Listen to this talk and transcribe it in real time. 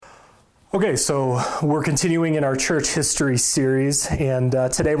Okay, so we're continuing in our church history series, and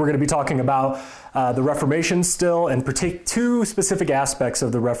today we're going to be talking about the Reformation still, and two specific aspects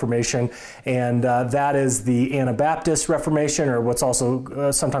of the Reformation, and that is the Anabaptist Reformation, or what's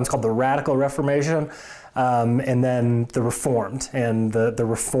also sometimes called the Radical Reformation, and then the Reformed, and the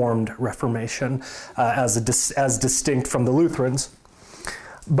Reformed Reformation as distinct from the Lutherans.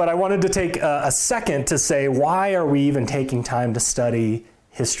 But I wanted to take a second to say, why are we even taking time to study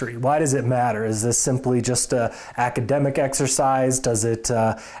history? Why does it matter? Is this simply just an academic exercise? Does it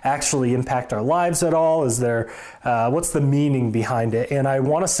actually impact our lives at all? Is there, what's the meaning behind it? And I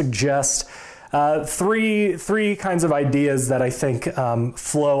want to suggest three kinds of ideas that I think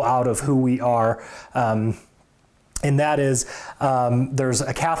flow out of who we are. And that is, there's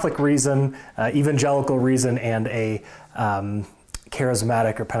a Catholic reason, evangelical reason, and a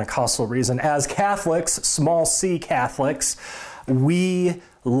charismatic or Pentecostal reason. As Catholics, small c Catholics, we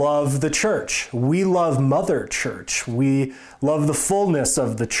love the church. We love Mother Church. We love the fullness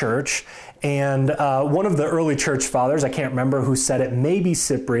of the church. And one of the early church fathers, I can't remember who said it, maybe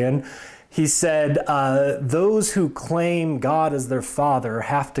Cyprian, he said, those who claim God as their father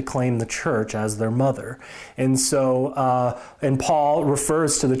have to claim the church as their mother. And so, and Paul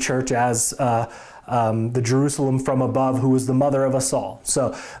refers to the church as the Jerusalem from above, who is the mother of us all.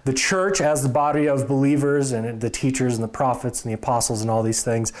 So the church, as the body of believers and the teachers and the prophets and the apostles and all these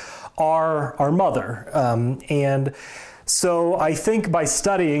things, are our mother. And so I think by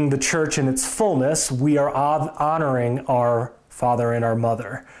studying the church in its fullness, we are honoring our father and our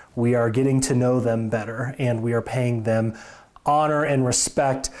mother. We are getting to know them better, and we are paying them honor and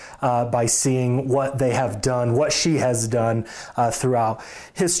respect by seeing what they have done, what she has done throughout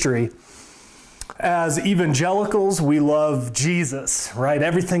history. As evangelicals, we love Jesus, right?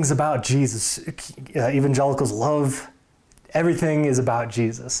 Everything's about Jesus. Evangelicals love everything is about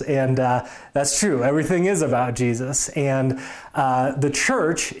Jesus. And that's true. Everything is about Jesus. And the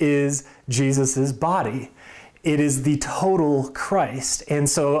church is Jesus's body. It is the total Christ. And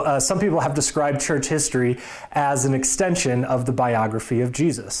so some people have described church history as an extension of the biography of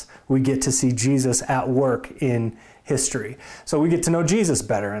Jesus. We get to see Jesus at work in history. So we get to know Jesus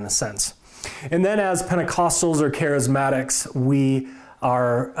better in a sense. And then as Pentecostals or charismatics, we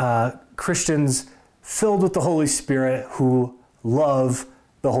are Christians filled with the Holy Spirit who love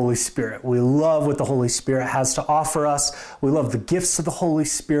the Holy Spirit. We love what the Holy Spirit has to offer us. We love the gifts of the Holy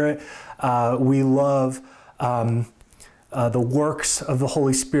Spirit. We love the works of the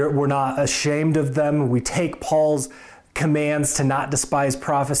Holy Spirit. We're not ashamed of them. We take Paul's commands to not despise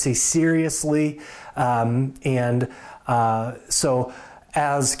prophecy seriously. So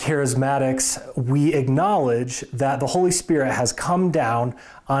as charismatics, we acknowledge that the Holy Spirit has come down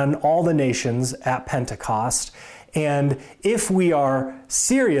on all the nations at Pentecost. And if we are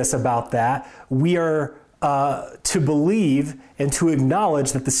serious about that, we are to believe and to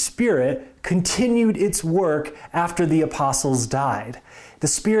acknowledge that the Spirit continued its work after the apostles died. The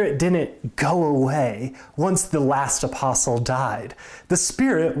Spirit didn't go away once the last apostle died. The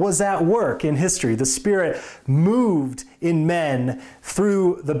Spirit was at work in history. The Spirit moved in men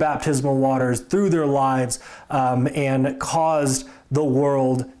through the baptismal waters, through their lives, and caused the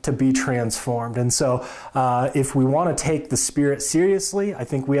world to be transformed. And so if we want to take the Spirit seriously, I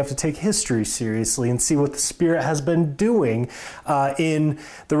think we have to take history seriously and see what the Spirit has been doing in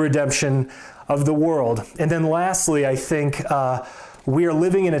the redemption of the world. And then lastly, I think we are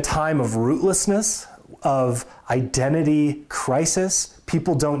living in a time of rootlessness, of identity crisis.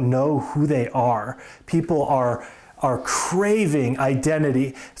 People don't know who they are. People are craving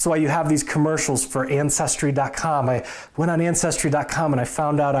identity. That's why you have these commercials for Ancestry.com. I went on Ancestry.com and I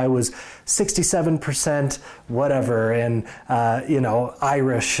found out I was 67% whatever, and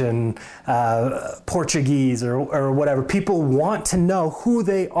Irish and Portuguese or whatever. People want to know who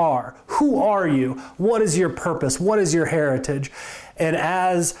they are. Who are you? What is your purpose? What is your heritage? And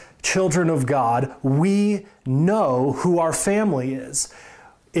as children of God, we know who our family is.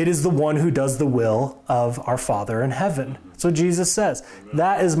 It is the one who does the will of our Father in heaven. So Jesus says,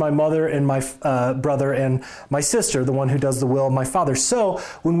 that is my mother and my brother and my sister, the one who does the will of my Father. So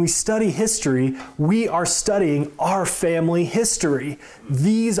when we study history, we are studying our family history.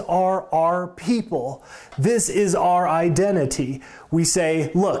 These are our people. This is our identity. We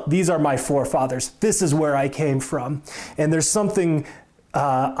say, look, these are my forefathers. This is where I came from. And there's something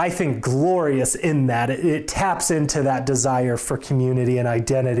I think glorious in that. It taps into that desire for community and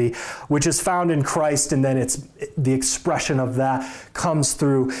identity, which is found in Christ, and then it's the expression of that comes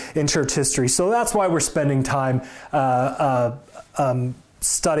through in church history. So that's why we're spending time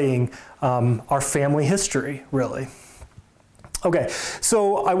studying our family history, really. Okay,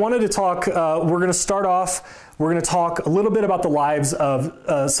 so I wanted to talk, we're going to start off, we're going to talk a little bit about the lives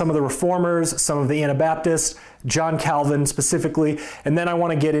of some of the reformers, some of the Anabaptists, John Calvin specifically, and then I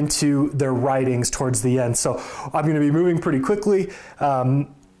want to get into their writings towards the end. So I'm going to be moving pretty quickly. So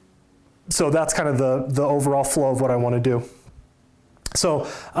that's kind of the overall flow of what I want to do. So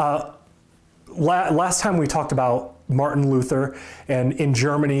last time we talked about Martin Luther, and in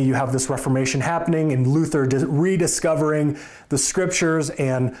Germany you have this Reformation happening, and Luther rediscovering the scriptures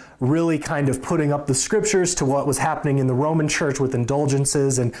and really kind of putting up the scriptures to what was happening in the Roman church with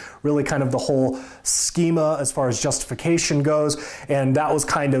indulgences and really kind of the whole schema as far as justification goes. And that was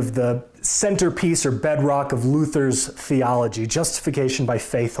kind of the centerpiece or bedrock of Luther's theology, justification by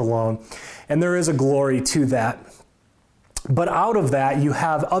faith alone. And there is a glory to that. But out of that, you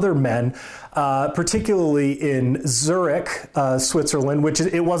have other men, particularly in Zurich, Switzerland, which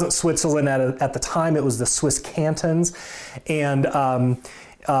it wasn't Switzerland at the time, it was the Swiss cantons, and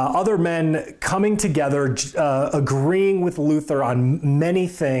other men coming together, agreeing with Luther on many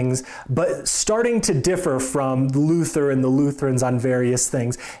things, but starting to differ from Luther and the Lutherans on various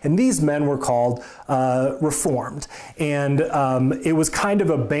things. And these men were called Reformed. And it was kind of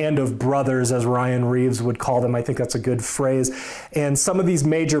a band of brothers, as Ryan Reeves would call them. I think that's a good phrase. And some of these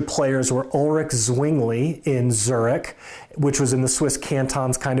major players were Ulrich Zwingli in Zurich, which was in the Swiss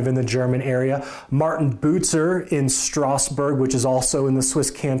cantons, kind of in the German area. Martin Bucer in Strasbourg, which is also in the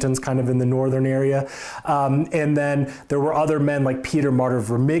Swiss cantons, kind of in the northern area. And then there were other men like Peter Martyr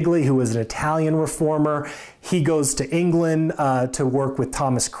Vermigli, who was an Italian reformer. He goes to England to work with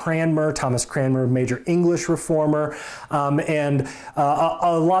Thomas Cranmer. Thomas Cranmer, major English reformer, and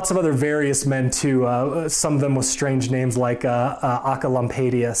lots of other various men too. Some of them with strange names like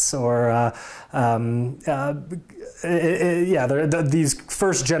Oecolampadius or these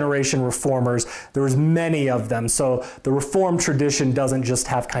first generation reformers. There was many of them. So the Reformed tradition doesn't just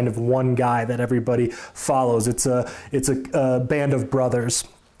have kind of one guy that everybody follows. It's a band of brothers.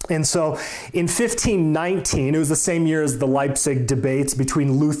 And so in 1519, it was the same year as the Leipzig debates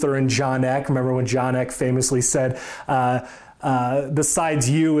between Luther and John Eck. Remember when John Eck famously said, besides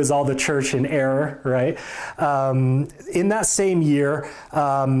you is all the church in error, right? In that same year,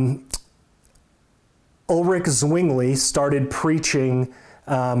 Ulrich Zwingli started preaching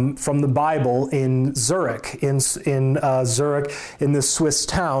from the Bible in Zurich, in Zurich, in this Swiss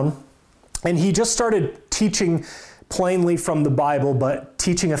town. And he just started teaching plainly from the Bible, but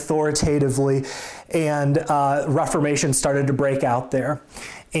teaching authoritatively, and Reformation started to break out there.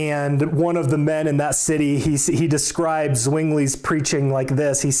 And one of the men in that city, he described Zwingli's preaching like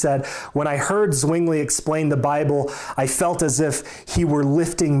this. He said, "When I heard Zwingli explain the Bible, I felt as if he were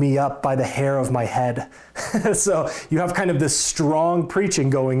lifting me up by the hair of my head." So you have kind of this strong preaching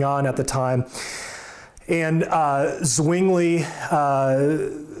going on at the time. And Zwingli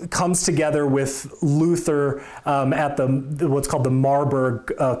comes together with Luther at what's called the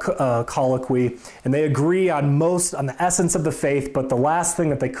Marburg Colloquy, and they agree on the essence of the faith, but the last thing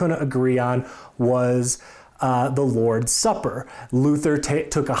that they couldn't agree on was the Lord's Supper. Luther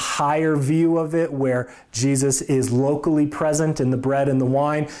took a higher view of it, where Jesus is locally present in the bread and the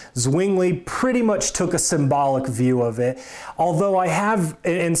wine. Zwingli pretty much took a symbolic view of it, although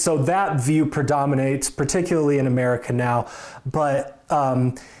and so that view predominates, particularly in America now, but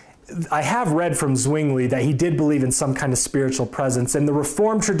I have read from Zwingli that he did believe in some kind of spiritual presence, and the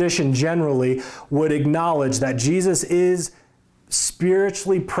Reformed tradition generally would acknowledge that Jesus is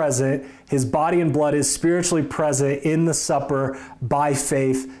spiritually present. His body and blood is spiritually present in the supper by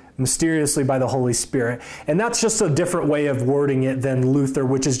faith, mysteriously by the Holy Spirit. And that's just a different way of wording it than Luther,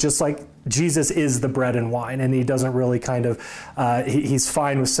 which is just like Jesus is the bread and wine, and he doesn't really kind of, he's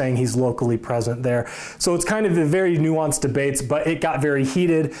fine with saying he's locally present there. So it's kind of a very nuanced debates, but it got very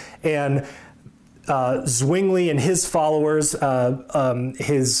heated, and Zwingli and his followers, the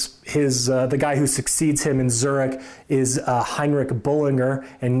guy who succeeds him in Zurich is Heinrich Bullinger,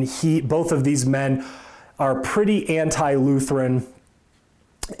 and both of these men are pretty anti-Lutheran.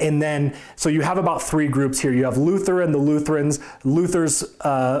 And then, so you have about three groups here. You have Luther and the Lutherans. Luther's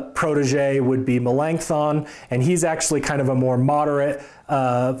protege would be Melanchthon, and he's actually kind of a more moderate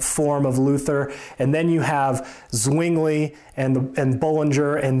form of Luther. And then you have Zwingli and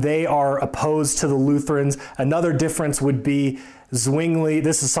Bullinger, and they are opposed to the Lutherans. Another difference would be Zwingli,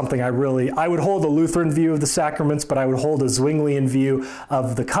 this is something I would hold a Lutheran view of the sacraments, but I would hold a Zwinglian view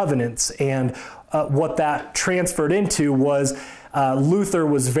of the covenants. And what that transferred into was Luther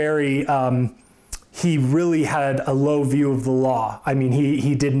was very, he really had a low view of the law. I mean,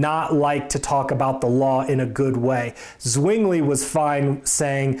 he did not like to talk about the law in a good way. Zwingli was fine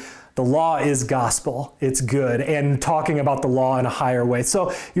saying The law is gospel. It's good. And talking about the law in a higher way.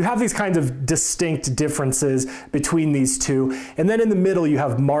 So you have these kinds of distinct differences between these two. And then in the middle, you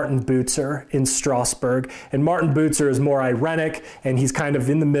have Martin Bucer in Strasbourg. And Martin Bucer is more irenic, and he's kind of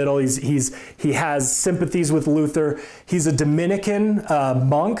in the middle. He has sympathies with Luther. He's a Dominican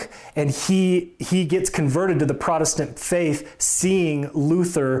monk, and he gets converted to the Protestant faith seeing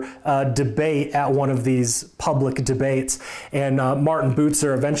Luther debate at one of these public debates. And Martin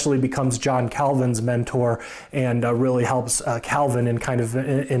Bucer eventually becomes John Calvin's mentor and really helps Calvin in kind of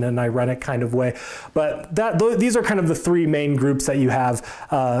in an ironic kind of way. But these are kind of the three main groups that you have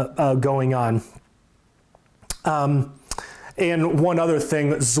going on. And one other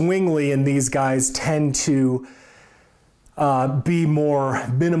thing, Zwingli and these guys tend to be more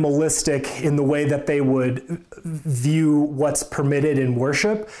minimalistic in the way that they would view what's permitted in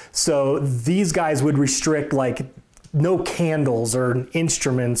worship. So these guys would restrict like no candles or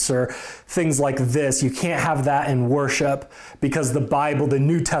instruments or things like this. You can't have that in worship because the Bible, the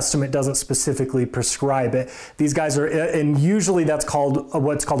New Testament, doesn't specifically prescribe it. These guys are, and usually that's called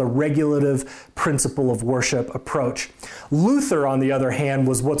what's called a regulative principle of worship approach. Luther, on the other hand,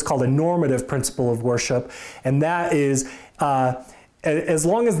 was what's called a normative principle of worship, and that is as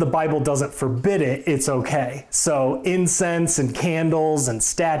long as the Bible doesn't forbid it, it's okay. So incense and candles and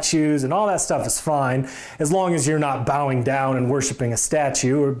statues and all that stuff is fine, as long as you're not bowing down and worshiping a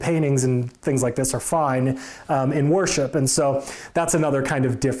statue, or paintings and things like this are fine in worship. And so that's another kind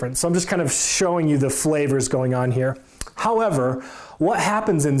of difference. So I'm just kind of showing you the flavors going on here. However, what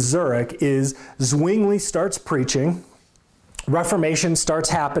happens in Zurich is Zwingli starts preaching, Reformation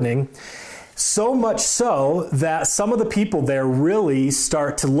starts happening, so much so that some of the people there really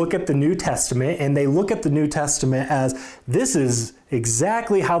start to look at the New Testament, and they look at the New Testament as this is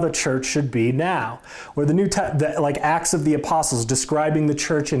exactly how the church should be now. Where like Acts of the Apostles describing the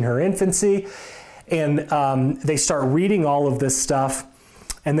church in her infancy, and they start reading all of this stuff,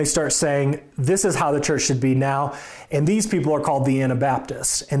 and they start saying, this is how the church should be now. And these people are called the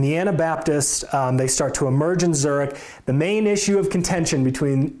Anabaptists. And the Anabaptists, they start to emerge in Zurich. The main issue of contention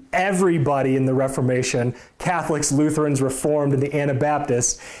between everybody in the Reformation, Catholics, Lutherans, Reformed, and the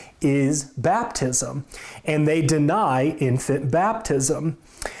Anabaptists, is baptism. And they deny infant baptism.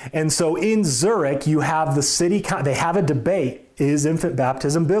 And so in Zurich, you have the city, they have a debate. Is infant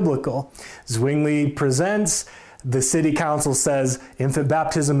baptism biblical? Zwingli presents. The city council says infant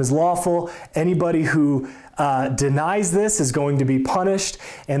baptism is lawful. Anybody who denies this is going to be punished.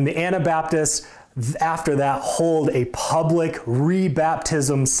 And the Anabaptists, after that, hold a public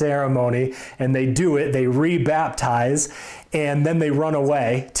rebaptism ceremony. And they do it, they rebaptize, and then they run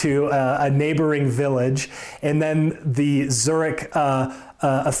away to a neighboring village. And then the Zurich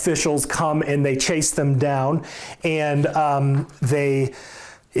officials come and they chase them down. And they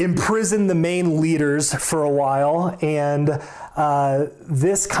imprison the main leaders for a while, and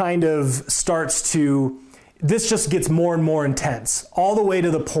this kind of this just gets more and more intense, all the way to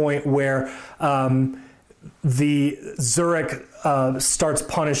the point where the Zurich starts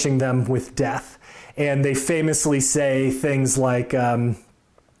punishing them with death. And they famously say things like, if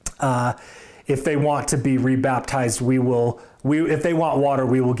they want to be rebaptized, if they want water,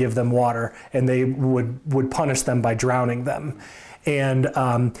 we will give them water, and they would punish them by drowning them. And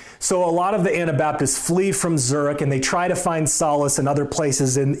so a lot of the Anabaptists flee from Zurich, and they try to find solace in other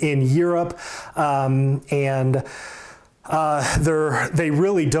places in Europe. They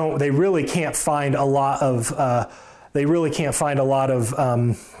really can't find a lot of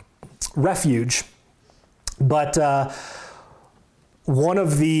refuge. But one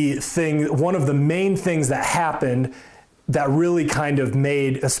of the main things that happened that really kind of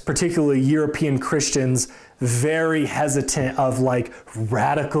made particularly European Christians very hesitant of like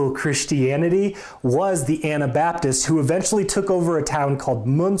radical Christianity was the Anabaptists, who eventually took over a town called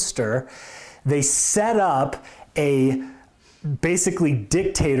Münster. They set up a basically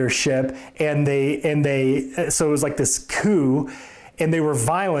dictatorship, and so it was like this coup, and they were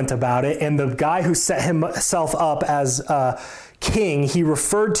violent about it. And the guy who set himself up as king, he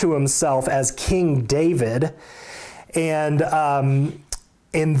referred to himself as King David. And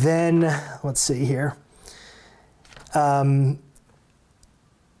then let's see here. And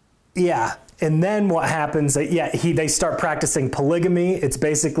then what happens? They start practicing polygamy. It's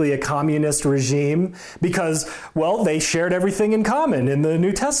basically a communist regime because, well, they shared everything in common in the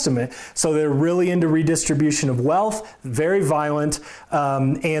New Testament. So they're really into redistribution of wealth, very violent.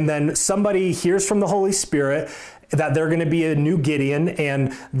 And then somebody hears from the Holy Spirit that they're going to be a new Gideon,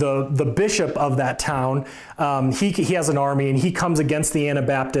 and the bishop of that town, he has an army, and he comes against the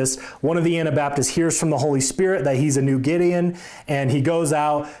Anabaptists. One of the Anabaptists hears from the Holy Spirit that he's a new Gideon, and he goes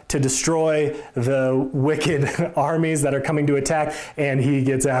out to destroy the wicked armies that are coming to attack, and he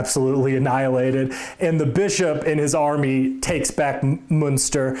gets absolutely annihilated. And the bishop and his army takes back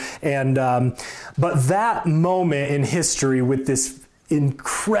Munster. And but that moment in history with this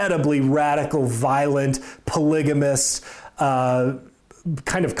incredibly radical, violent, polygamous,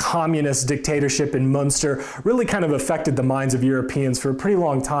 kind of communist dictatorship in Munster really kind of affected the minds of Europeans for a pretty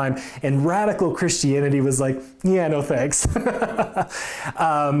long time. And radical Christianity was like, yeah, no thanks.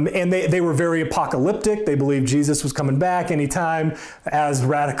 And they were very apocalyptic. They believed Jesus was coming back anytime, as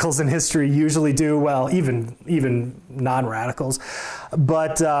radicals in history usually do. Well, even non-radicals.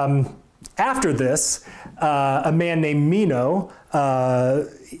 But after this, a man named Mino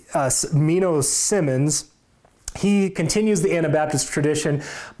Simmons, he continues the Anabaptist tradition,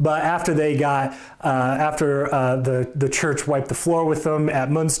 but after they got, the church wiped the floor with them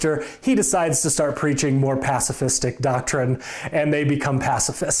at Munster, he decides to start preaching more pacifistic doctrine, and they become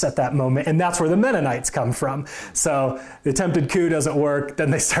pacifists at that moment, and that's where the Mennonites come from. So the attempted coup doesn't work,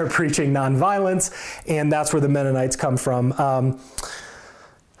 then they start preaching nonviolence, and that's where the Mennonites come from.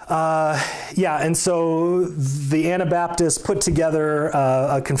 And so the Anabaptists put together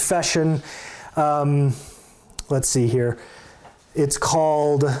a confession. Let's see here. It's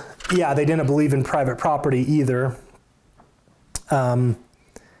called, they didn't believe in private property either. The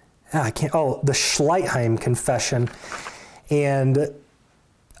Schleitheim Confession. And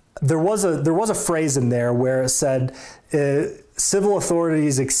there was a phrase in there where it said, civil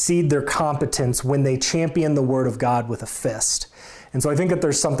authorities exceed their competence when they champion the word of God with a fist. And so I think that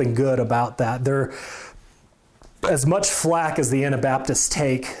there's something good about that. They're as much flack as the Anabaptists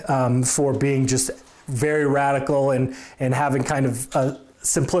take for being just very radical and having kind of a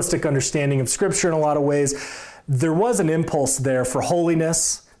simplistic understanding of Scripture in a lot of ways. There was an impulse there for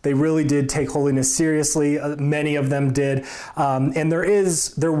holiness. They really did take holiness seriously. Many of them did. And there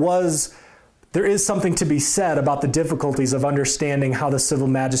is something to be said about the difficulties of understanding how the civil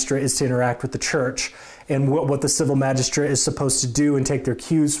magistrate is to interact with the church, and what the civil magistrate is supposed to do and take their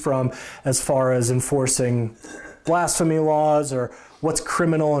cues from as far as enforcing blasphemy laws or what's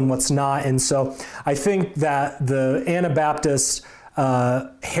criminal and what's not. And so I think that the Anabaptist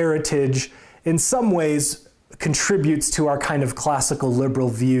heritage in some ways contributes to our kind of classical liberal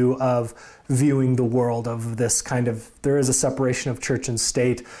view of viewing the world, of this kind of, there is a separation of church and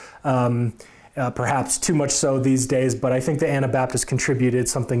state. Perhaps too much so these days, but I think the Anabaptists contributed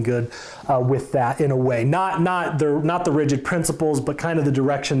something good with that in a way. Not the rigid principles, but kind of the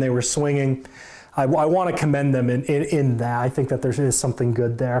direction they were swinging. I want to commend them in that. I think that there is something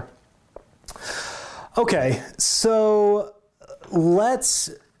good there. Okay, so let's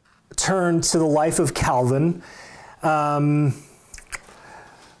turn to the life of Calvin.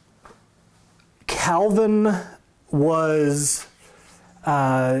 Calvin was...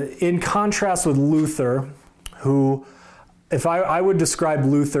 in contrast with Luther, who, if I would describe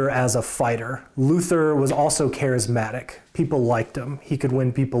Luther as a fighter. Luther was also charismatic. People liked him. He could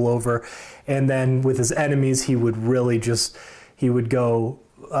win people over. And then with his enemies, he would really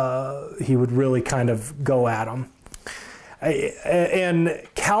kind of go at them. And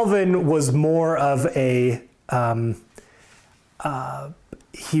Calvin was more of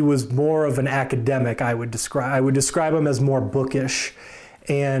he was more of an academic, I would describe him as more bookish.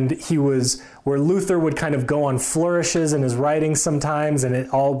 And he was, where Luther would kind of go on flourishes in his writing sometimes, and it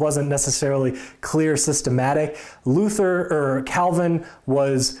all wasn't necessarily clear, systematic. Calvin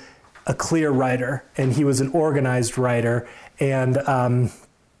was a clear writer, and he was an organized writer. And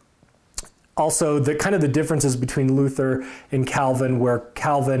also the differences between Luther and Calvin, where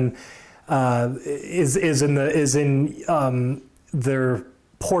Calvin is in their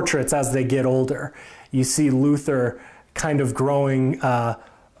portraits as they get older. You see Luther kind of growing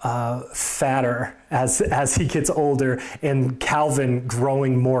fatter as he gets older, and Calvin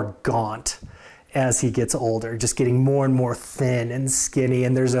growing more gaunt as he gets older, just getting more and more thin and skinny.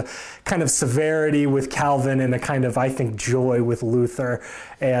 And there's a kind of severity with Calvin and a kind of, I think, joy with Luther.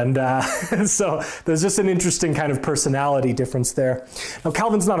 And so there's just an interesting kind of personality difference there. Now,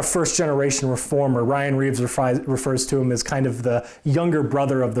 Calvin's not a first-generation reformer. Ryan Reeves refers to him as kind of the younger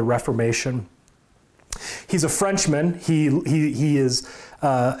brother of the Reformation. He's a Frenchman. He is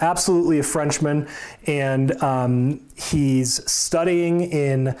absolutely a Frenchman, and he's studying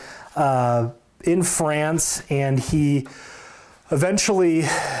in France, and he eventually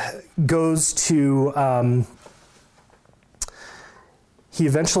goes to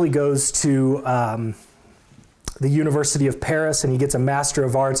the University of Paris, and he gets a Master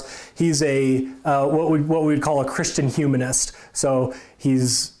of Arts. He's a what we would call a Christian humanist. So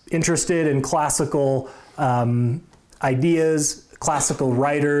he's interested in classical ideas, classical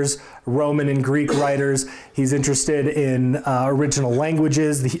writers, Roman and Greek writers. He's interested in original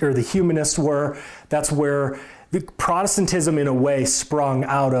languages, the humanists were. That's where the Protestantism, in a way, sprung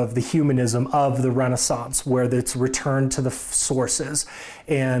out of the humanism of the Renaissance, where it's returned to the sources.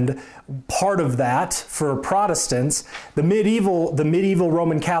 And part of that, for Protestants, the medieval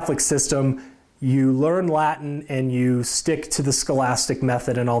Roman Catholic system, you learn Latin and you stick to the scholastic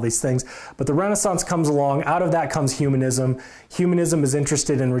method and all these things. But the Renaissance comes along. Out of that comes humanism. Humanism is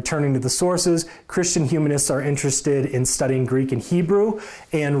interested in returning to the sources. Christian humanists are interested in studying Greek and Hebrew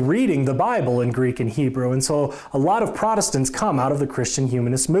and reading the Bible in Greek and Hebrew. And so a lot of Protestants come out of the Christian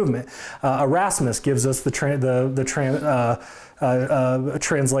humanist movement. Erasmus gives us the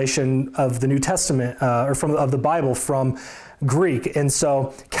translation of the New Testament of the Bible from Greek. And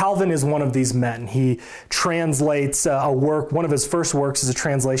so Calvin is one of these men. He translates a work. One of his first works is a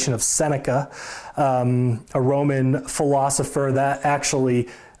translation of Seneca, a Roman philosopher that actually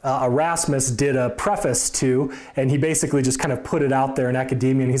Erasmus did a preface to, and he basically just kind of put it out there in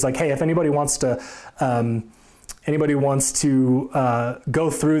academia. And he's like, hey, if anybody wants to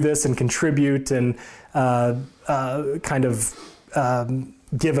go through this and contribute and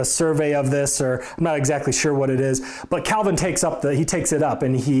give a survey of this, or I'm not exactly sure what it is, but Calvin takes it up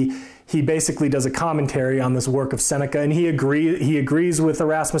and he basically does a commentary on this work of Seneca, and he agrees with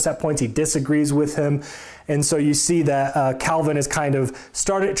Erasmus at points, he disagrees with him. And so you see that Calvin has kind of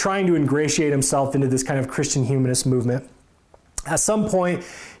started trying to ingratiate himself into this kind of Christian humanist movement. At some point,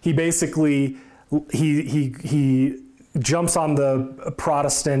 he basically he jumps on the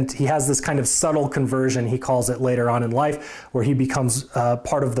Protestant. He has this kind of subtle conversion, he calls it, later on in life, where he becomes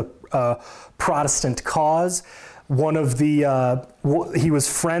part of the Protestant cause. He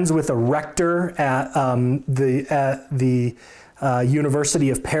was friends with a rector at the University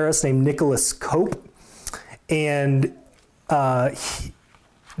of Paris named Nicholas Cope, and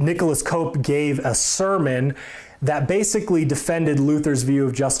Nicholas Cope gave a sermon that basically defended Luther's view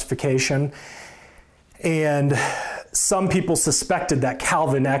of justification. And some people suspected that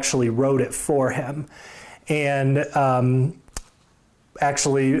Calvin actually wrote it for him. And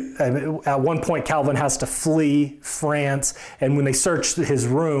actually, at one point, Calvin has to flee France. And when they search his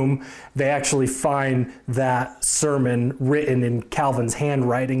room, they actually find that sermon written in Calvin's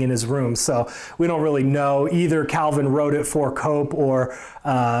handwriting in his room. So we don't really know. Either Calvin wrote it for Cope or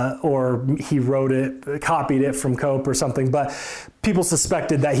he copied it from Cope or something. But people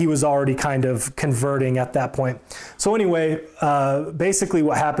suspected that he was already kind of converting at that point. So anyway, basically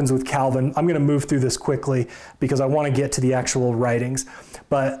what happens with Calvin, I'm going to move through this quickly because I want to get to the actual writings.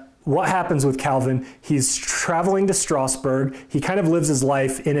 But what happens with Calvin, he's traveling to Strasbourg. He kind of lives his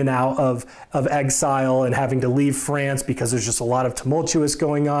life in and out of exile and having to leave France because there's just a lot of tumultuous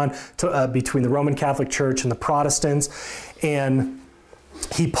going on between the Roman Catholic Church and the Protestants. And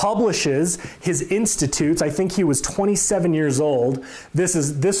he publishes his Institutes. I think he was 27 years old. This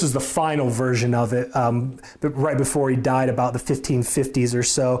was the final version of it, right before he died, about the 1550s or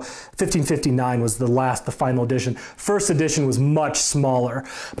so. 1559 was the final edition. First edition was much smaller,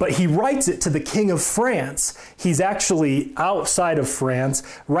 but he writes it to the King of France. He's actually outside of France,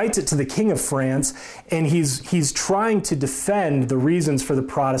 writes it to the King of France, and he's trying to defend the reasons for the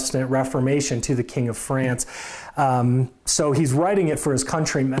Protestant Reformation to the King of France. So he's writing it for his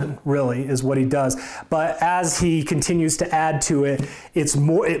countrymen, really, is what he does. But as he continues to add to it, it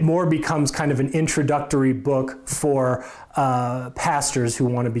more becomes kind of an introductory book for pastors who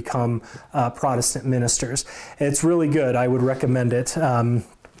want to become Protestant ministers. It's really good. I would recommend it.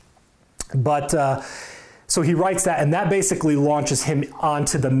 So he writes that, and that basically launches him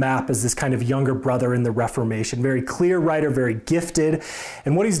onto the map as this kind of younger brother in the Reformation. Very clear writer, very gifted.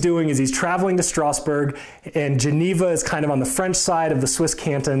 And what he's doing is he's traveling to Strasbourg, and Geneva is kind of on the French side of the Swiss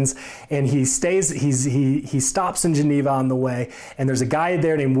cantons, and he stops in Geneva on the way, and there's a guy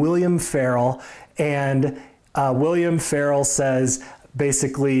there named William Farel, and William Farel says,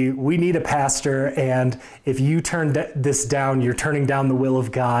 basically, we need a pastor, and if you turn this down, you're turning down the will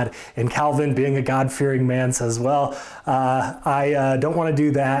of God. And Calvin, being a God-fearing man, says, well, I don't want to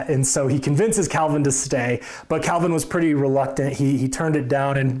do that. And so he convinces Calvin to stay, but Calvin was pretty reluctant. He turned it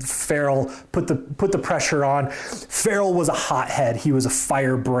down, and Farel put the pressure on. Farel was a hothead. He was a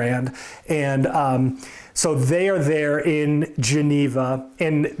firebrand. And so they are there in Geneva,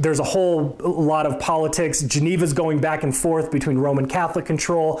 and there's a whole lot of politics. Geneva's going back and forth between Roman Catholic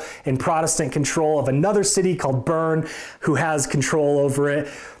control and Protestant control of another city called Bern, who has control over it.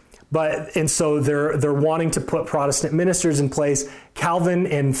 And so they're wanting to put Protestant ministers in place. Calvin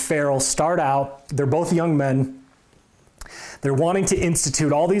and Farel start out, they're both young men. They're wanting to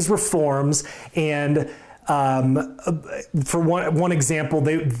institute all these reforms, and for one example,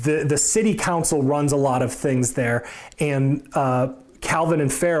 the city council runs a lot of things there, and Calvin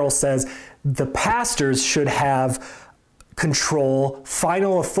and Farel says the pastors should have control,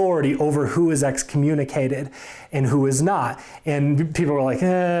 final authority over who is excommunicated and who is not. And people are like,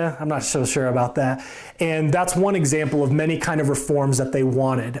 I'm not so sure about that. And that's one example of many kind of reforms that they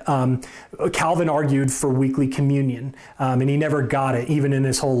wanted. Calvin argued for weekly communion, and he never got it, even in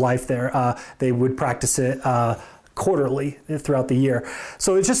his whole life there. They would practice it quarterly throughout the year.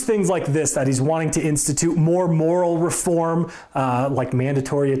 So it's just things like this that he's wanting to institute. More moral reform, like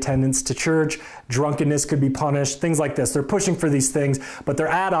mandatory attendance to church, drunkenness could be punished, things like this. They're pushing for these things, but they're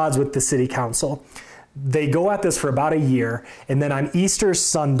at odds with the city council. They go at this for about a year, and then on Easter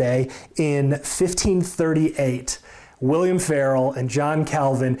Sunday in 1538, William Farel and John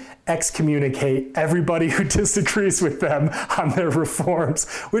Calvin excommunicate everybody who disagrees with them on their reforms,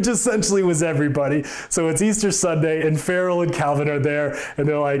 which essentially was everybody. So it's Easter Sunday, and Farel and Calvin are there, and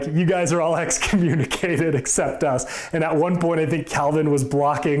they're like, you guys are all excommunicated except us. And at one point, I think Calvin was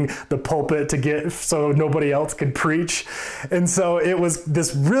blocking the pulpit to get so nobody else could preach. And so it was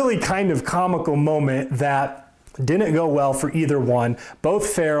this really kind of comical moment that didn't go well for either one.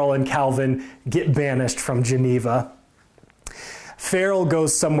 Both Farel and Calvin get banished from Geneva. Farel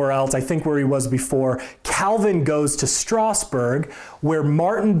goes somewhere else, I think where he was before. Calvin goes to Strasbourg, where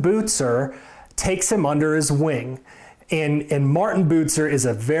Martin Bucer takes him under his wing. And Martin Bucer is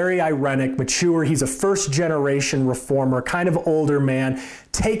a very ironic, mature, he's a first-generation reformer, kind of older man,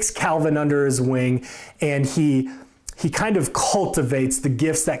 takes Calvin under his wing, and he kind of cultivates the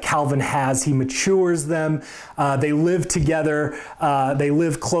gifts that Calvin has. He matures them. They live together. They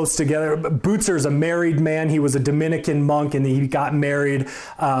live close together. Bucer is a married man. He was a Dominican monk, and he got married.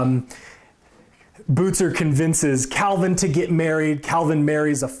 Bucer convinces Calvin to get married. Calvin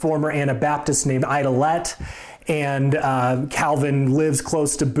marries a former Anabaptist named Idelette, and Calvin lives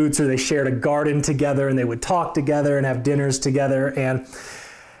close to Bucer. They shared a garden together, and they would talk together and have dinners together. And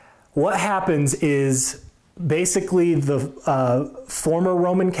what happens is, basically, the former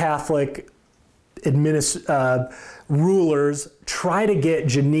Roman Catholic rulers try to get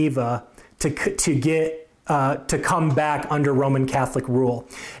Geneva to come back under Roman Catholic rule.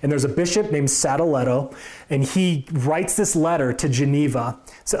 And there's a bishop named Sadoleto, and he writes this letter to Geneva.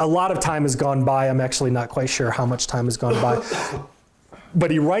 So a lot of time has gone by. I'm actually not quite sure how much time has gone by. But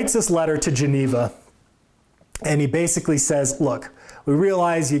he writes this letter to Geneva, and he basically says, look, we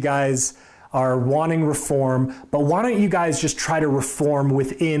realize you guys are wanting reform, but why don't you guys just try to reform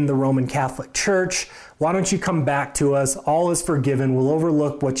within the Roman Catholic Church? Why don't you come back to us? All is forgiven. We'll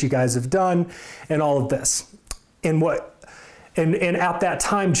overlook what you guys have done and all of this. And at that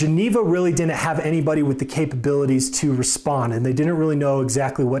time, Geneva really didn't have anybody with the capabilities to respond, and they didn't really know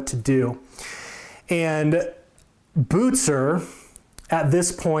exactly what to do. And Bucer, at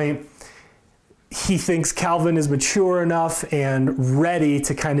this point, he thinks Calvin is mature enough and ready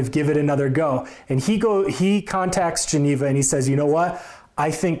to kind of give it another go. And he contacts Geneva, and he says, you know what?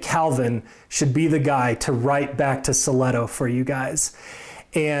 I think Calvin should be the guy to write back to Saletto for you guys.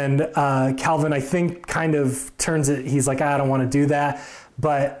 And Calvin, I think, kind of turns it. He's like, I don't want to do that.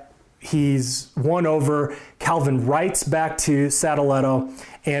 But he's won over. Calvin writes back to Sadoleto,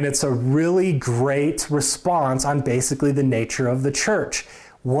 and it's a really great response on basically the nature of the church.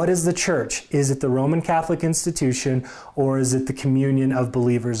 What is the church? Is it the Roman Catholic institution, or is it the communion of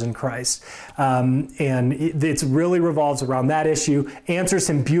believers in Christ? And it really revolves around that issue,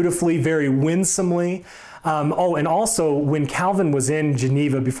 answers him beautifully, very winsomely. And also, when Calvin was in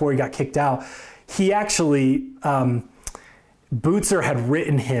Geneva before he got kicked out, he actually, Bucer had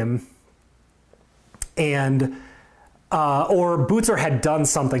written him, or Bucer had done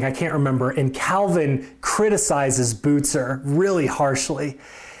something, I can't remember, and Calvin criticizes Bucer really harshly.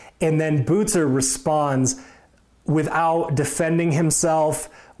 And then Bucer responds without defending himself,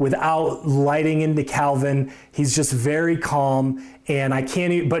 without lighting into Calvin. He's just very calm, and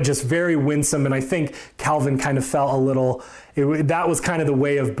but just very winsome. And I think Calvin kind of felt a little, that was kind of the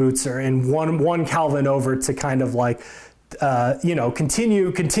way of Bucer, and won Calvin over to kind of like,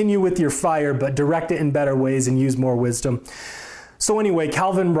 continue with your fire, but direct it in better ways and use more wisdom. So anyway,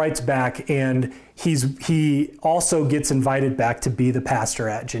 Calvin writes back, and he also gets invited back to be the pastor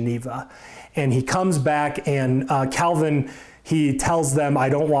at Geneva. And he comes back, and Calvin, he tells them, I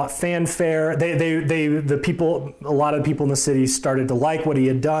don't want fanfare. A lot of people in the city started to like what he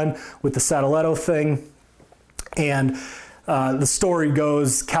had done with the Sadoleto thing. And the story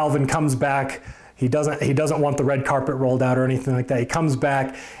goes, Calvin comes back. He doesn't want the red carpet rolled out or anything like that. He comes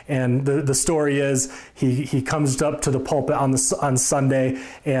back, and the story is he comes up to the pulpit on Sunday,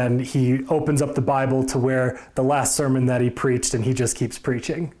 and he opens up the Bible to where the last sermon that he preached, and he just keeps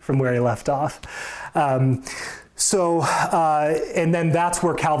preaching from where he left off. And then that's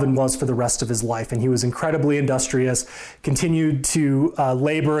where Calvin was for the rest of his life. And he was incredibly industrious, continued to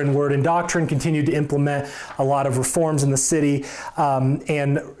labor in word and doctrine, continued to implement a lot of reforms in the city.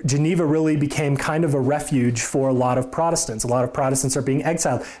 And Geneva really became kind of a refuge for a lot of Protestants. A lot of Protestants are being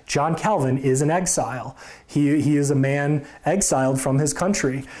exiled. John Calvin is an exile. He is a man exiled from his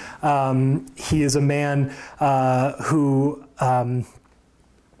country. He is a man who,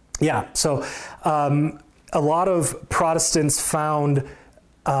 a lot of Protestants found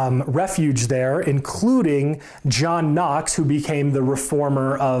refuge there, including John Knox, who became the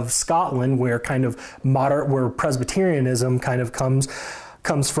reformer of Scotland, where where Presbyterianism kind of comes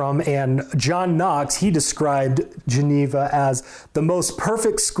from. And John Knox, he described Geneva as the most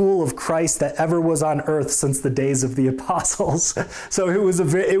perfect school of Christ that ever was on earth since the days of the apostles. So it was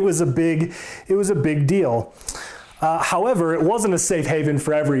a big deal. However, it wasn't a safe haven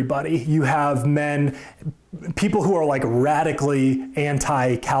for everybody. You have people who are like radically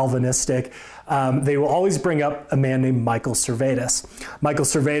anti-Calvinistic. They will always bring up a man named Michael Servetus. Michael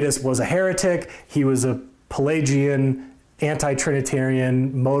Servetus was a heretic. He was a Pelagian,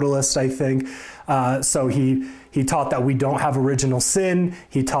 anti-Trinitarian, modalist, I think. So he taught that we don't have original sin.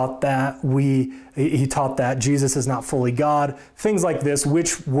 He taught that Jesus is not fully God. Things like this,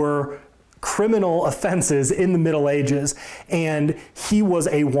 which were criminal offenses in the Middle Ages, and he was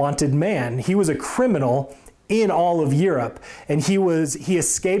a wanted man. He was a criminal in all of Europe, and he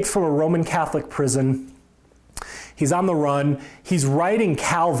escaped from a Roman Catholic prison. He's on the run. He's writing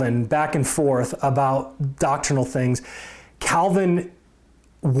Calvin back and forth about doctrinal things. Calvin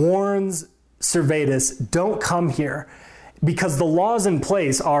warns Servetus, don't come here, because the laws in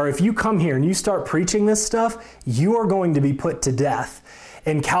place are, if you come here and you start preaching this stuff, you are going to be put to death.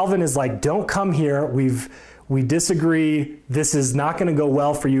 And Calvin is like, don't come here. We disagree. This is not going to go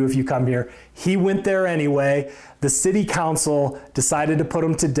well for you if you come here. He went there anyway. The city council decided to put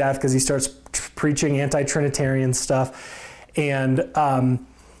him to death because he starts preaching anti-Trinitarian stuff. And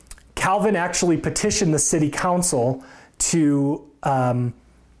Calvin actually petitioned the city council to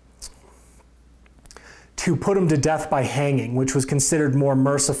put him to death by hanging, which was considered more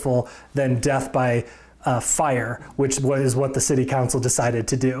merciful than death by fire, which is what the city council decided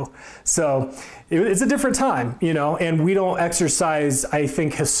to do. So it's a different time, and we don't exercise, I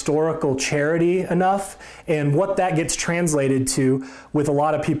think, historical charity enough. And what that gets translated to with a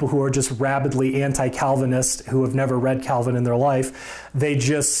lot of people who are just rabidly anti-Calvinist, who have never read Calvin in their life, they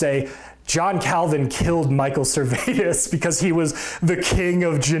just say, John Calvin killed Michael Servetus because he was the king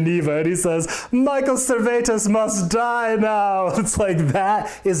of Geneva. And he says, Michael Servetus must die now. It's like,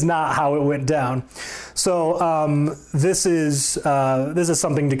 that is not how it went down. So this is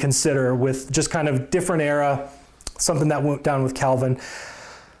something to consider with just kind of different era, something that went down with Calvin.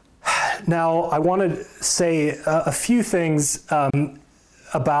 Now, I want to say a few things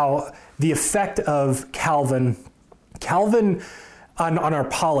about the effect of Calvin on our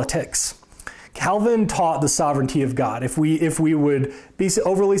politics. Calvin taught the sovereignty of God. If we would be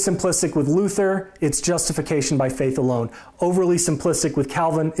overly simplistic with Luther, it's justification by faith alone. Overly simplistic with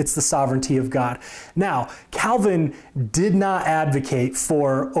Calvin, it's the sovereignty of God. Now, Calvin did not advocate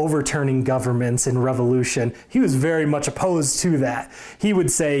for overturning governments and revolution. He was very much opposed to that. He would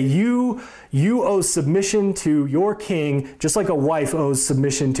say, you owe submission to your king just like a wife owes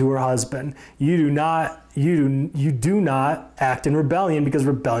submission to her husband. You do not act in rebellion, because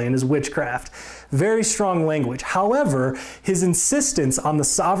rebellion is witchcraft. Very strong language. However, his insistence on the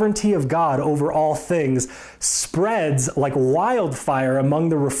sovereignty of God over all things spreads like wildfire among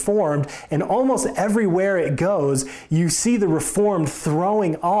the Reformed, and almost everywhere it goes, you see the Reformed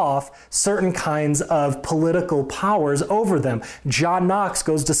throwing off certain kinds of political powers over them. John Knox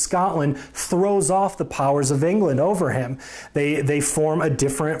goes to Scotland, throws off the powers of England over him. They form a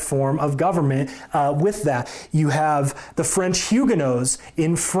different form of government with that. You have the French Huguenots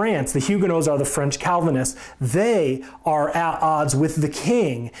in France. The Huguenots are the French Calvinists. They are at odds with the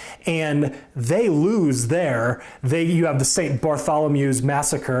king, and they lose there. You have the St. Bartholomew's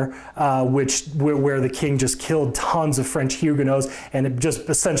massacre, where the king just killed tons of French Huguenots, and it just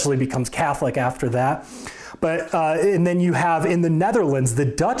essentially becomes Catholic after that. But and then you have in the Netherlands, the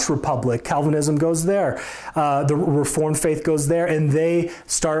Dutch Republic, Calvinism goes there. The Reformed faith goes there, and they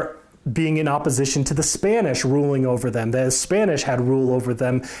start being in opposition to the Spanish ruling over them. The Spanish had rule over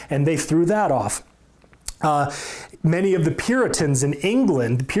them, and they threw that off. Many of the Puritans in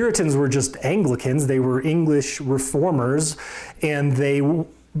England, the Puritans were just Anglicans, they were English reformers, and they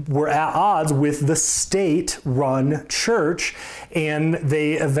were at odds with the state-run church, and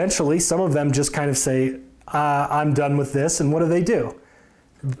they eventually, some of them just kind of say, I'm done with this, and what do?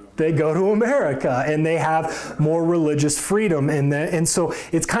 They go to America, and they have more religious freedom, and so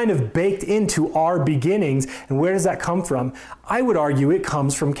it's kind of baked into our beginnings. And where does that come from? I would argue it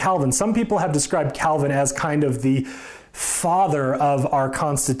comes from Calvin. Some people have described Calvin as kind of the father of our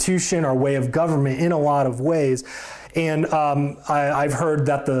Constitution, our way of government in a lot of ways. And I've heard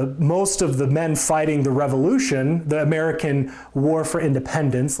that most of the men fighting the revolution, the American War for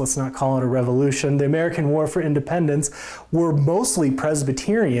Independence, let's not call it a revolution, the American War for Independence, were mostly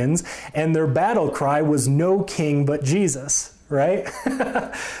Presbyterians, and their battle cry was "No king but Jesus." Right?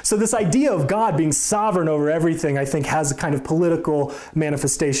 So this idea of God being sovereign over everything, I think, has a kind of political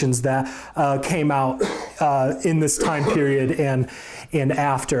manifestations that came out in this time period and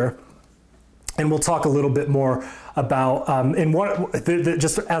after. And we'll talk a little bit more about,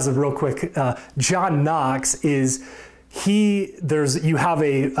 just as a real quick, John Knox you have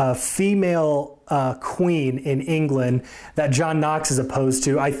a female queen in England that John Knox is opposed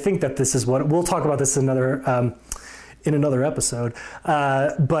to. I think that this is we'll talk about this in another episode.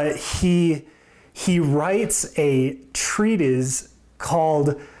 But he writes a treatise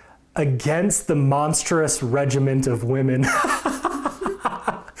called "Against the Monstrous Regiment of Women."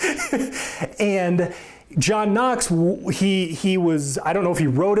 And John Knox, he was, I don't know if he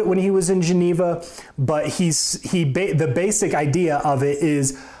wrote it when he was in Geneva, but the basic idea of it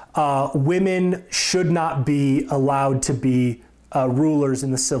is women should not be allowed to be rulers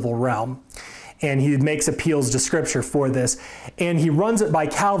in the civil realm. And he makes appeals to Scripture for this. And he runs it by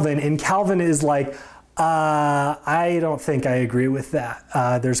Calvin, and Calvin is like, I don't think I agree with that.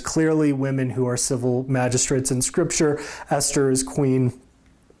 There's clearly women who are civil magistrates in Scripture. Esther is queen.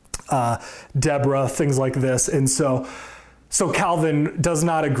 Deborah, things like this. And so Calvin does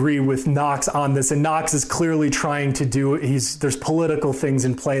not agree with Knox on this, and Knox is clearly trying to there's political things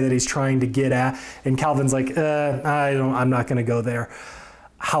in play that he's trying to get at, and Calvin's like, I'm not going to go there.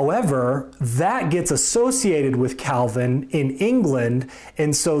 However, that gets associated with Calvin in England,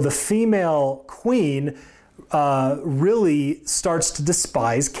 and so the female queen really starts to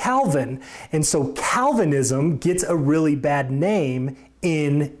despise Calvin. And so Calvinism gets a really bad name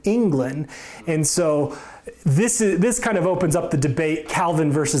in England. And so this kind of opens up the debate,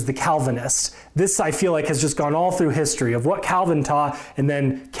 Calvin versus the Calvinists. This, I feel like, has just gone all through history of what Calvin taught, and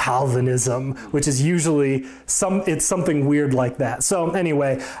then Calvinism, which is usually it's something weird like that. So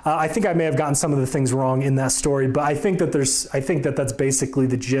anyway, I think I may have gotten some of the things wrong in that story, but I think that that's basically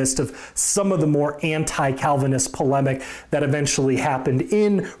the gist of some of the more anti-Calvinist polemic that eventually happened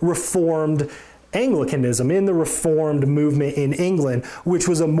in Reformed Anglicanism, in the Reformed movement in England, which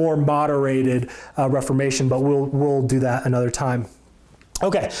was a more moderated Reformation, but we'll do that another time.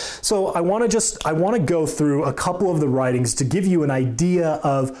 Okay, so I want to go through a couple of the writings to give you an idea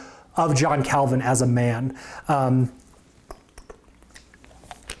of John Calvin as a man,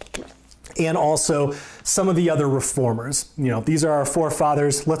 and also some of the other reformers. These are our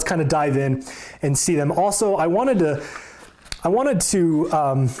forefathers. Let's kind of dive in and see them. Also, I wanted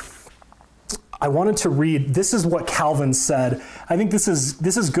to read, this is what Calvin said. I think this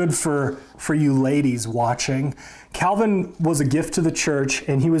is good for you ladies watching. Calvin was a gift to the church,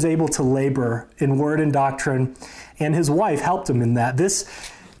 and he was able to labor in word and doctrine, and his wife helped him in that.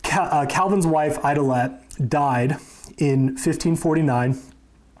 Calvin's wife, Idelette, died in 1549.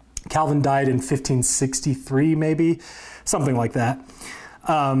 Calvin died in 1563, maybe, something like that.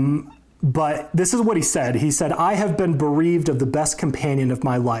 But this is what he said. He said, "I have been bereaved of the best companion of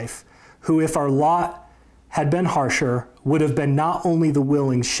my life, who, if our lot had been harsher, would have been not only the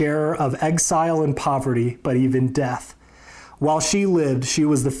willing sharer of exile and poverty, but even death. While she lived, she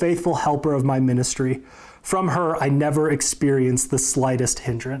was the faithful helper of my ministry. From her, I never experienced the slightest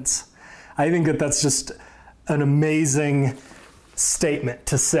hindrance." I think that that's just an amazing statement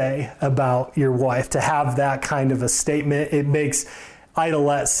to say about your wife, to have that kind of a statement. It makes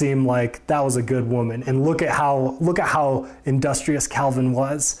Idelette seem like that was a good woman. And look at how industrious Calvin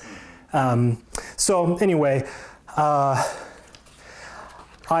was. So anyway, I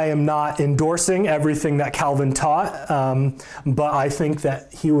am not endorsing everything that Calvin taught, but I think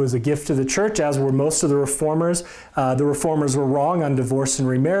that he was a gift to the church, as were most of the reformers. The reformers were wrong on divorce and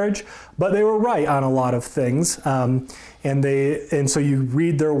remarriage, but they were right on a lot of things. And so you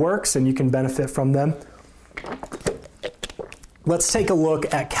read their works and you can benefit from them. Let's take a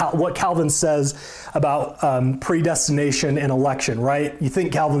look at what Calvin says about predestination and election, right? You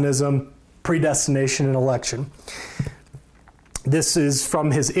think Calvinism, predestination and election. This is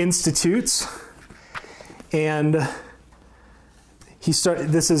from his Institutes, and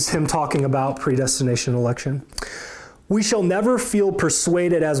this is him talking about predestination and election. We shall never feel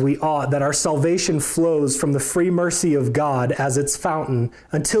persuaded as we ought that our salvation flows from the free mercy of God as its fountain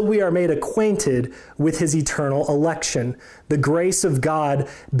until we are made acquainted with his eternal election, the grace of God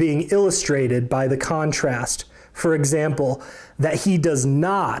being illustrated by the contrast. For example, that he does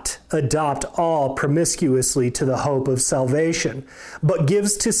not adopt all promiscuously to the hope of salvation, but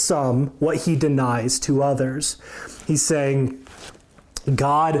gives to some what he denies to others. He's saying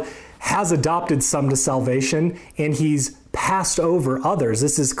God has adopted some to salvation, and he's passed over others.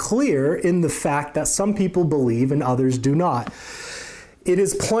 This is clear in the fact that some people believe and others do not. It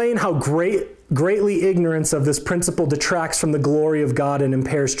is plain how greatly ignorance of this principle detracts from the glory of God and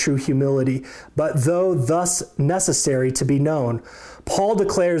impairs true humility, but though thus necessary to be known. Paul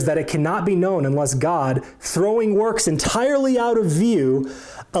declares that it cannot be known unless God, throwing works entirely out of view,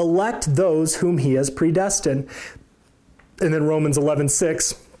 elect those whom he has predestined. And then Romans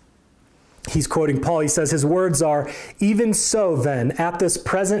 11:6, he's quoting Paul. He says, his words are, even so then, at this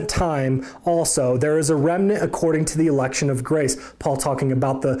present time also, there is a remnant according to the election of grace. Paul talking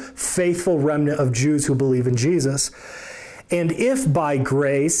about the faithful remnant of Jews who believe in Jesus. And if by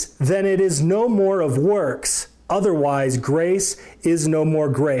grace, then it is no more of works. Otherwise, grace is no more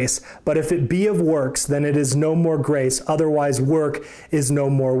grace. But if it be of works, then it is no more grace. Otherwise, work is no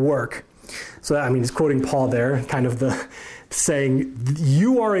more work. So, he's quoting Paul there, kind of saying,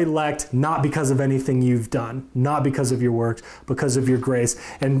 you are elect not because of anything you've done, not because of your works, because of your grace.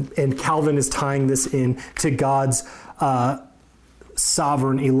 And Calvin is tying this in to God's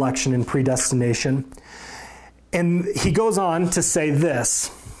sovereign election and predestination. And he goes on to say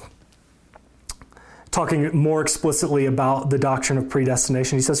this, talking more explicitly about the doctrine of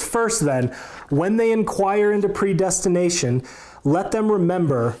predestination. He says, first then, when they inquire into predestination, let them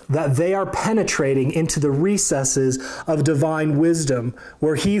remember that they are penetrating into the recesses of divine wisdom,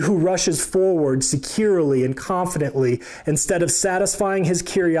 where he who rushes forward securely and confidently, instead of satisfying his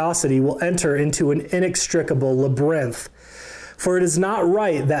curiosity, will enter into an inextricable labyrinth. For it is not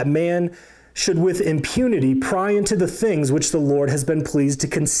right that man should with impunity pry into the things which the Lord has been pleased to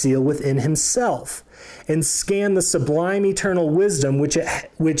conceal within himself, and scan the sublime eternal wisdom which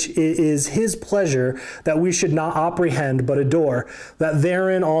it is his pleasure that we should not apprehend but adore, that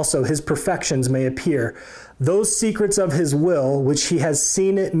therein also his perfections may appear. Those secrets of his will, which he has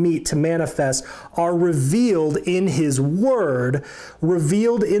seen it meet to manifest, are revealed in his word,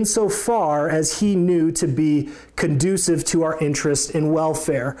 revealed insofar as he knew to be conducive to our interest and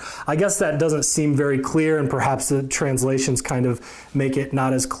welfare. I guess that doesn't seem very clear, and perhaps the translations kind of make it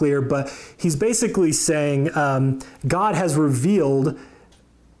not as clear, but he's basically saying God has revealed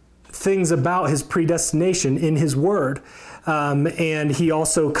things about his predestination in his word. And he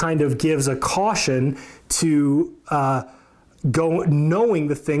also kind of gives a caution to go knowing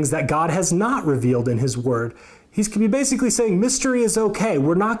the things that God has not revealed in his word. He's basically saying mystery is okay.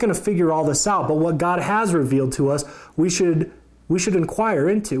 We're not going to figure all this out, but what God has revealed to us, we should inquire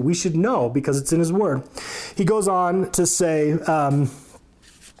into. We should know because it's in his word. He goes on to say,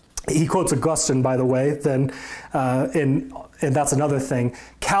 he quotes Augustine, by the way, and that's another thing.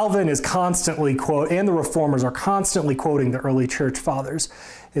 Calvin is constantly and the Reformers are constantly quoting the early church fathers.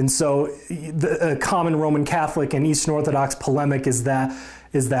 And so the common Roman Catholic and Eastern Orthodox polemic is that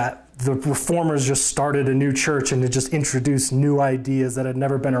the Reformers just started a new church and to just introduced new ideas that had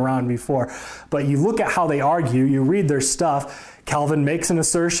never been around before. But you look at how they argue, you read their stuff, Calvin makes an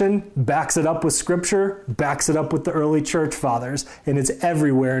assertion, backs it up with scripture, backs it up with the early church fathers, and it's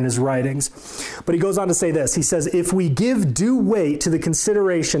everywhere in his writings. But he goes on to say this. He says, if we give due weight to the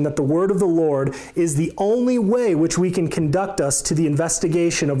consideration that the word of the Lord is the only way which we can conduct us to the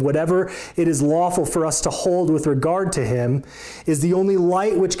investigation of whatever it is lawful for us to hold with regard to him, is the only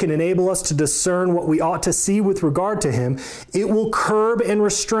light which can enable us to discern what we ought to see with regard to him, it will curb and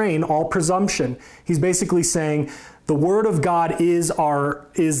restrain all presumption. He's basically saying, the Word of God is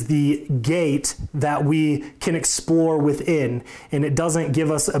the gate that we can explore within, and it doesn't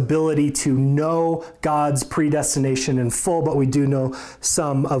give us ability to know God's predestination in full, but we do know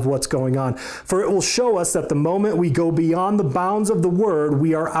some of what's going on. For it will show us that the moment we go beyond the bounds of the Word,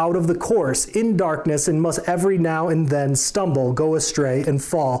 we are out of the course, in darkness, and must every now and then stumble, go astray, and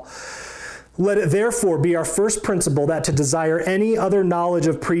fall. Let it therefore be our first principle that to desire any other knowledge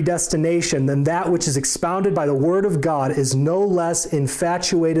of predestination than that which is expounded by the word of God is no less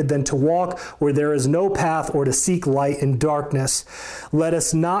infatuated than to walk where there is no path or to seek light in darkness. Let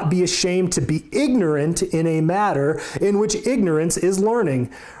us not be ashamed to be ignorant in a matter in which ignorance is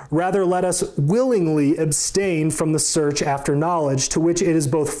learning. Rather, let us willingly abstain from the search after knowledge, to which it is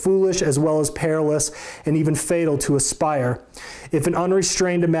both foolish as well as perilous and even fatal to aspire. If an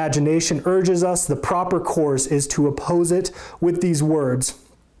unrestrained imagination urges us, the proper course is to oppose it with these words: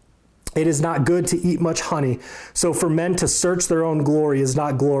 it is not good to eat much honey, so for men to search their own glory is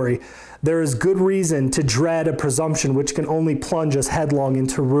not glory. There is good reason to dread a presumption which can only plunge us headlong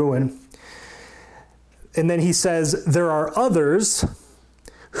into ruin. And then he says, there are others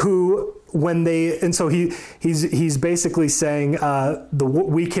who, when they, and so he's basically saying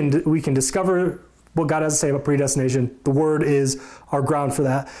we can discover what God has to say about predestination. The Word is our ground for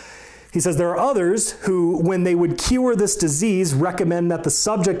that. He says there are others who, when they would cure this disease, recommend that the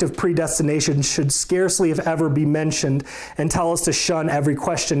subject of predestination should scarcely if ever be mentioned, and tell us to shun every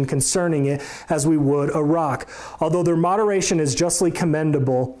question concerning it as we would a rock. Although their moderation is justly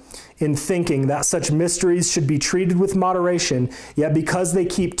commendable in thinking that such mysteries should be treated with moderation, yet because they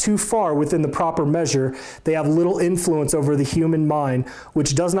keep too far within the proper measure, they have little influence over the human mind,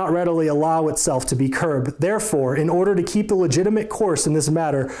 which does not readily allow itself to be curbed. Therefore, in order to keep the legitimate course in this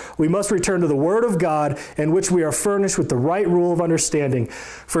matter, we must return to the Word of God, in which we are furnished with the right rule of understanding.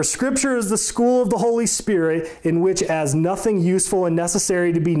 For Scripture is the school of the Holy Spirit, in which as nothing useful and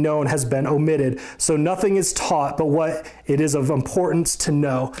necessary to be known has been omitted, so nothing is taught but what it is of importance to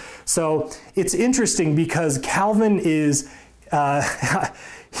know. So it's interesting because Calvin is,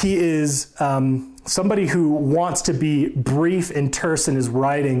 he is somebody who wants to be brief and terse in his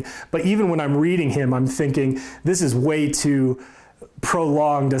writing, but even when I'm reading him, I'm thinking this is way too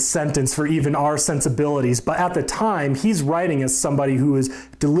prolonged a sentence for even our sensibilities. But at the time, he's writing as somebody who is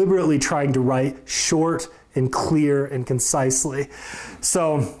deliberately trying to write short and clear and concisely.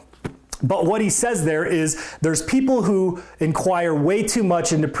 But what he says there is there's people who inquire way too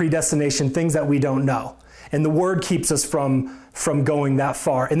much into predestination, things that we don't know. And the Word keeps us from going that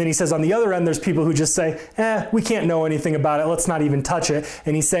far. And then he says on the other end, there's people who just say, we can't know anything about it. Let's not even touch it.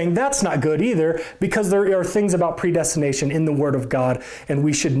 And he's saying that's not good either, because there are things about predestination in the Word of God, and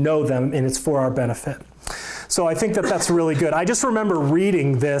we should know them, and it's for our benefit. So I think that that's really good. I just remember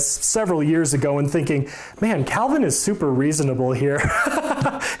reading this several years ago and thinking, man, Calvin is super reasonable here.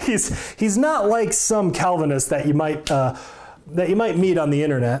 He's not like some Calvinist that you might meet on the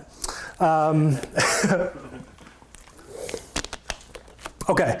internet.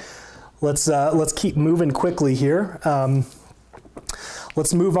 Okay, let's keep moving quickly here.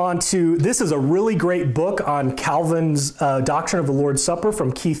 Let's move on to, this is a really great book on Calvin's Doctrine of the Lord's Supper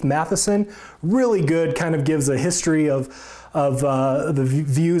from Keith Matheson. Really good, kind of gives a history of the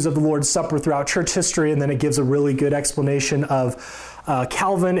views of the Lord's Supper throughout church history, and then it gives a really good explanation of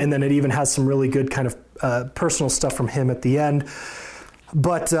Calvin, and then it even has some really good kind of personal stuff from him at the end.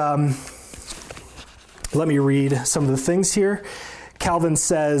 But let me read some of the things here. Calvin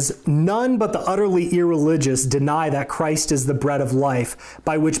says, none but the utterly irreligious deny that Christ is the bread of life,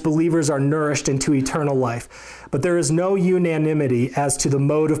 by which believers are nourished into eternal life. But there is no unanimity as to the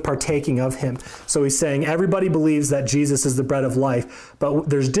mode of partaking of him. So he's saying everybody believes that Jesus is the bread of life,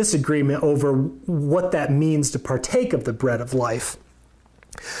 but there's disagreement over what that means to partake of the bread of life.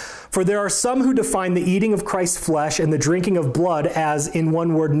 For there are some who define the eating of Christ's flesh and the drinking of blood as, in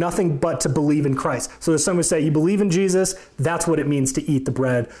one word, nothing but to believe in Christ. So there's some who say, you believe in Jesus, that's what it means to eat the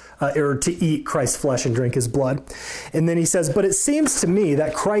bread, or to eat Christ's flesh and drink his blood. And then he says, but it seems to me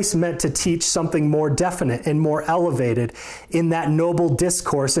that Christ meant to teach something more definite and more elevated in that noble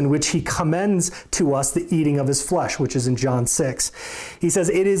discourse in which he commends to us the eating of his flesh, which is in John 6. He says,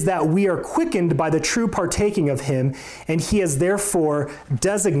 it is that we are quickened by the true partaking of him, and he has therefore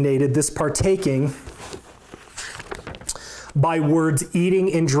designated this partaking by words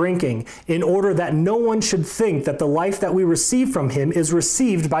eating and drinking, in order that no one should think that the life that we receive from him is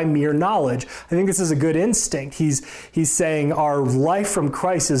received by mere knowledge. I think this is a good instinct. He's saying our life from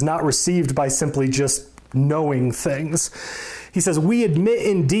Christ is not received by simply just knowing things. He says, we admit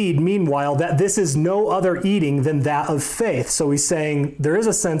indeed, meanwhile, that this is no other eating than that of faith. So he's saying there is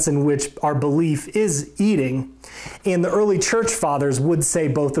a sense in which our belief is eating. And the early church fathers would say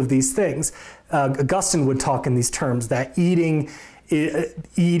both of these things. Augustine would talk in these terms, that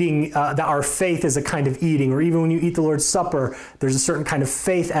that our faith is a kind of eating, or even when you eat the Lord's Supper, there's a certain kind of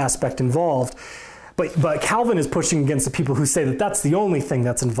faith aspect involved. But Calvin is pushing against the people who say that that's the only thing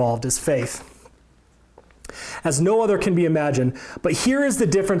that's involved is faith, as no other can be imagined. But here is the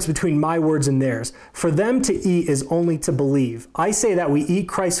difference between my words and theirs. For them to eat is only to believe. I say that we eat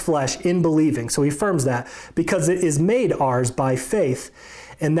Christ's flesh in believing. So he affirms that, because it is made ours by faith.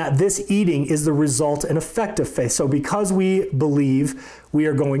 and that this eating is the result and effect of faith. So because we believe, we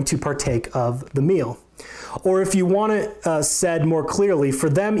are going to partake of the meal. Or if you want it said more clearly, for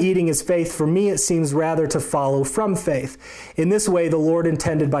them eating is faith. For me, it seems rather to follow from faith. In this way, the Lord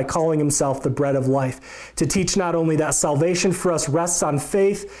intended by calling himself the bread of life, to teach not only that salvation for us rests on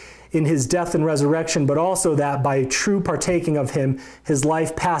faith in his death and resurrection, but also that by true partaking of him, his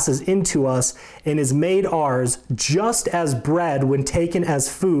life passes into us and is made ours, just as bread, when taken as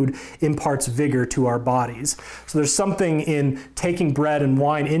food, imparts vigor to our bodies. So there's something in taking bread and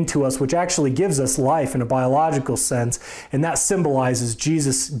wine into us which actually gives us life in a biological sense, and that symbolizes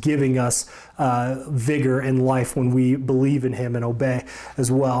Jesus giving us vigor and life when we believe in him and obey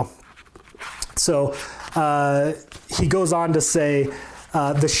as well. So he goes on to say,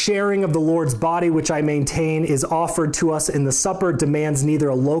 the sharing of the Lord's body, which I maintain, is offered to us in the supper, demands neither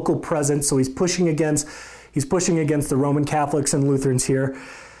a local presence, so he's pushing against the Roman Catholics and Lutherans here,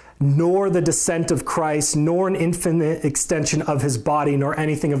 nor the descent of Christ, nor an infinite extension of his body, nor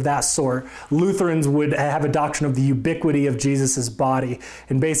anything of that sort. Lutherans would have a doctrine of the ubiquity of Jesus' body,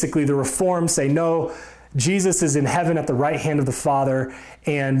 and basically the Reformed say, no, Jesus is in heaven at the right hand of the Father,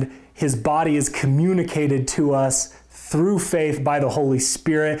 and his body is communicated to us through faith by the Holy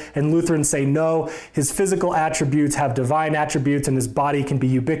Spirit. And Lutherans say, no, his physical attributes have divine attributes and his body can be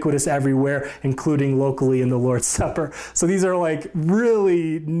ubiquitous everywhere, including locally in the Lord's Supper. So these are like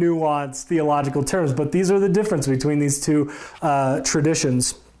really nuanced theological terms, but these are the difference between these two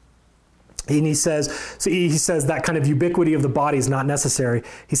traditions. And he says that kind of ubiquity of the body is not necessary.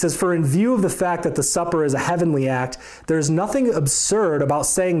 He says, for in view of the fact that the supper is a heavenly act, there's nothing absurd about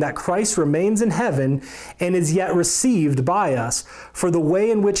saying that Christ remains in heaven and is yet received by us. For the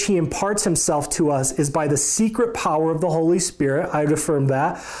way in which he imparts himself to us is by the secret power of the Holy Spirit. I would affirm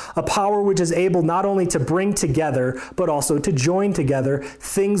that. A power which is able not only to bring together, but also to join together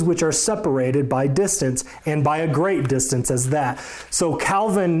things which are separated by distance, and by a great distance as that. So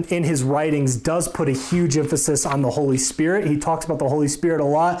Calvin, in his writings, does put a huge emphasis on the Holy Spirit. He talks about the Holy Spirit a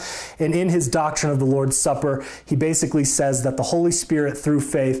lot, and in his doctrine of the Lord's Supper, he basically says that the Holy Spirit, through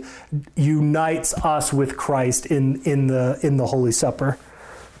faith, unites us with Christ in the Holy Supper.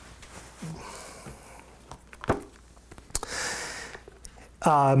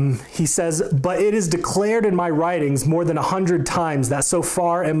 He says, but it is declared in my writings more than 100 times that so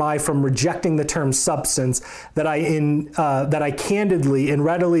far am I from rejecting the term substance that I candidly and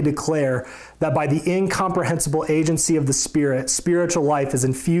readily declare that by the incomprehensible agency of the Spirit, spiritual life is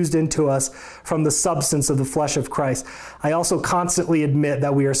infused into us from the substance of the flesh of Christ. I also constantly admit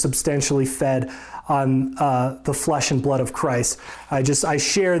that we are substantially fed on the flesh and blood of Christ. I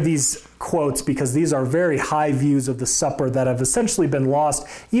share these quotes because these are very high views of the supper that have essentially been lost,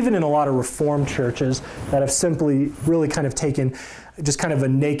 even in a lot of Reformed churches that have simply really kind of taken just kind of a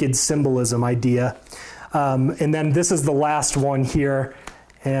naked symbolism idea. And then this is the last one here,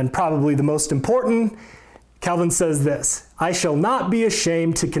 and probably the most important. Calvin says this, I shall not be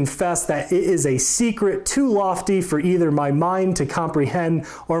ashamed to confess that it is a secret too lofty for either my mind to comprehend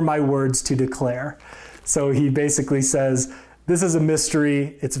or my words to declare. So he basically says, this is a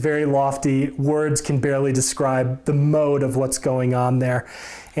mystery. It's very lofty. Words can barely describe the mode of what's going on there.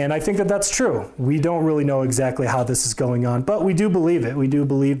 And I think that that's true. We don't really know exactly how this is going on, but we do believe it. We do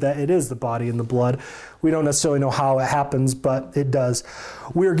believe that it is the body and the blood. We don't necessarily know how it happens, but it does.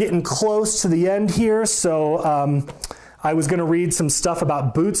 We're getting close to the end here, so I was going to read some stuff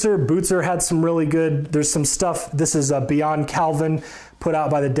about Bucer. Bucer had some really good, there's some stuff, this is Beyond Calvin, put out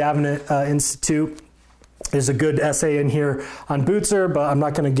by the Davenant Institute. There's a good essay in here on Bucer, but I'm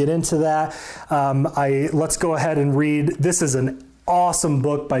not going to get into that. Let's go ahead and read. This is an awesome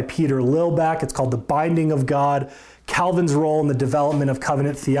book by Peter Lillback. It's called The Binding of God, Calvin's Role in the Development of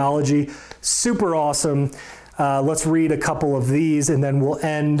Covenant Theology. Super awesome. Let's read a couple of these, and then we'll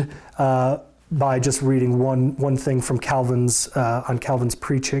end by just reading one thing from Calvin's on Calvin's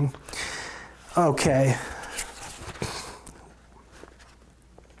preaching. Okay.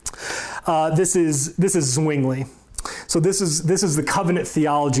 This is Zwingli. So this is the covenant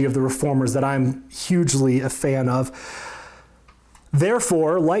theology of the Reformers that I'm hugely a fan of.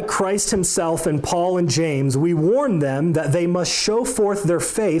 Therefore, like Christ himself and Paul and James, we warn them that they must show forth their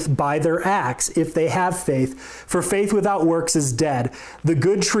faith by their acts, if they have faith. For faith without works is dead. The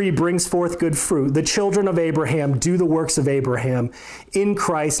good tree brings forth good fruit. The children of Abraham do the works of Abraham. In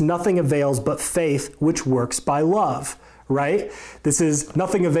Christ, nothing avails but faith which works by love. Right? This is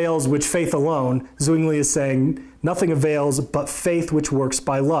nothing avails which faith alone. Zwingli is saying nothing avails but faith which works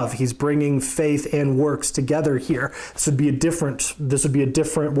by love. He's bringing faith and works together here. This would be a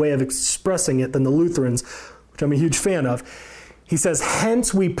different way of expressing it than the Lutherans, which I'm a huge fan of. He says,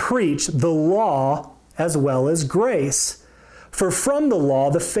 hence we preach the law as well as grace. For from the law,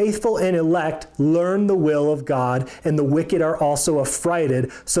 the faithful and elect learn the will of God, and the wicked are also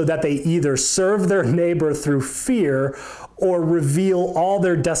affrighted, so that they either serve their neighbor through fear or reveal all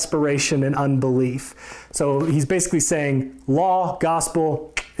their desperation and unbelief. So he's basically saying law,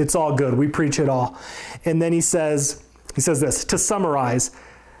 gospel, it's all good. We preach it all. And then he says this, to summarize,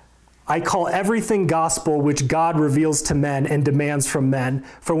 I call everything gospel which God reveals to men and demands from men.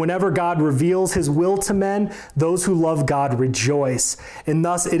 For whenever God reveals his will to men, those who love God rejoice. And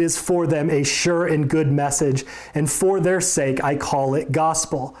thus it is for them a sure and good message, and for their sake I call it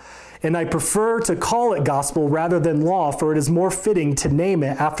gospel. And I prefer to call it gospel rather than law, for it is more fitting to name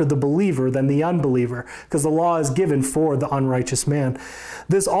it after the believer than the unbeliever, because the law is given for the unrighteous man.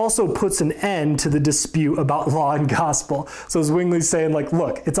 This also puts an end to the dispute about law and gospel. So Zwingli's saying, like,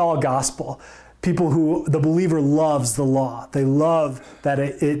 look, it's all gospel. The believer loves the law. They love that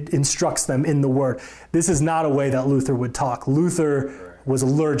it instructs them in the word. This is not a way that Luther would talk. Luther was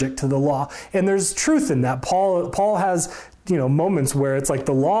allergic to the law. And there's truth in that. Paul has moments where it's like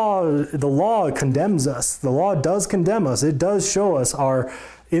the law condemns us. The law does condemn us. It does show us our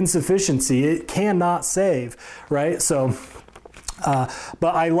insufficiency. It cannot save, right? So,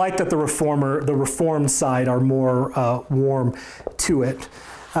 but I like that the reformed side are more warm to it.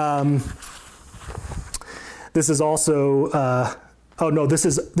 This is also, this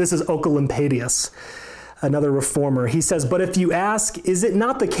is Oecolampadius, another reformer. He says, but if you ask, is it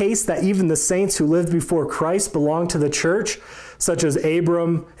not the case that even the saints who lived before Christ belonged to the church, such as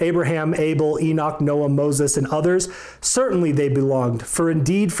Abraham, Abel, Enoch, Noah, Moses, and others? Certainly they belonged, for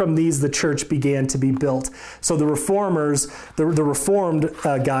indeed from these the church began to be built. So the reformers, the reformed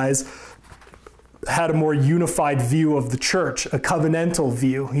guys, had a more unified view of the church, a covenantal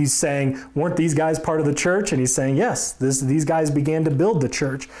view. He's saying, weren't these guys part of the church? And he's saying, yes, these guys began to build the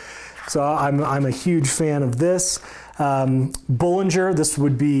church. So I'm a huge fan of this. Bullinger, this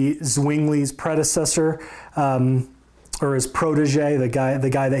would be Zwingli's predecessor, or his protege, the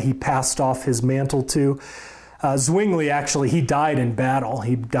guy that he passed off his mantle to. Zwingli, actually, he died in battle.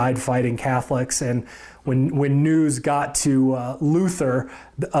 He died fighting Catholics. And when news got to Luther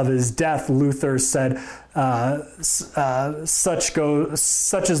of his death, Luther said,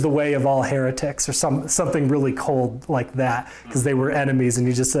 such is the way of all heretics, or something really cold like that, because they were enemies. And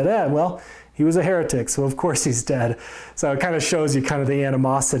he just said, well, he was a heretic, so of course he's dead. So it kind of shows you kind of the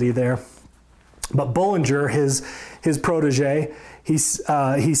animosity there. But Bullinger, his protege, he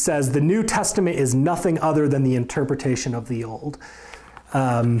says, the New Testament is nothing other than the interpretation of the Old.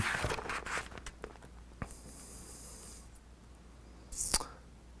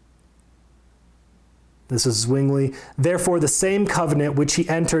 This is Zwingli. Therefore, the same covenant which he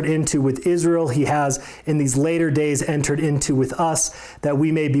entered into with Israel, he has in these later days entered into with us, that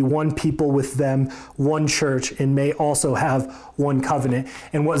we may be one people with them, one church, and may also have one covenant.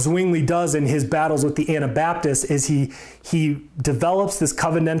 And what Zwingli does in his battles with the Anabaptists is he develops this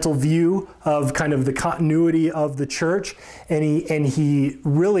covenantal view of kind of the continuity of the church, and he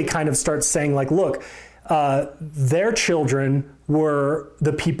really kind of starts saying, like, look, their children were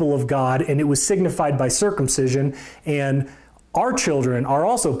the people of God, and it was signified by circumcision, and our children are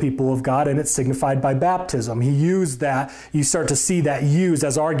also people of God, and it's signified by baptism. He used that. You start to see that used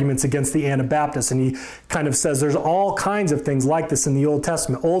as arguments against the Anabaptists, and he kind of says there's all kinds of things like this in the Old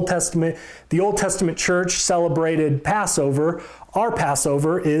Testament. The Old Testament church celebrated Passover. Our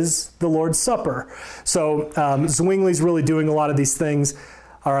Passover is the Lord's Supper. So Zwingli's really doing a lot of these things.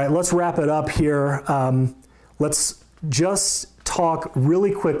 All right, let's wrap it up here. Let's just talk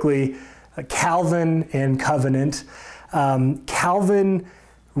really quickly, Calvin and covenant. Calvin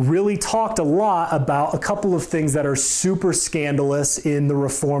really talked a lot about a couple of things that are super scandalous in the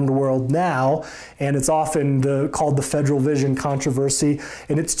Reformed world now, and it's often called the Federal Vision controversy,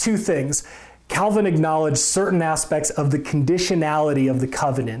 and it's two things. Calvin acknowledged certain aspects of the conditionality of the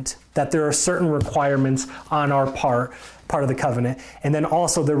covenant, that there are certain requirements on our part of the covenant, and then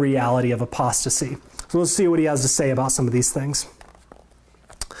also the reality of apostasy. So let's see what he has to say about some of these things.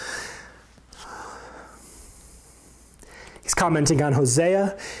 He's commenting on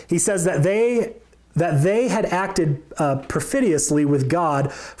Hosea. He says that they had acted perfidiously with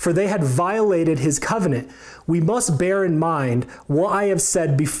God, for they had violated his covenant. We must bear in mind what I have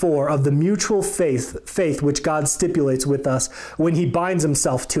said before of the mutual faith which God stipulates with us when he binds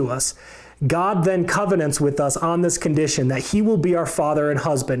himself to us. God then covenants with us on this condition that he will be our father and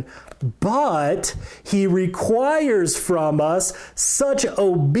husband, but he requires from us such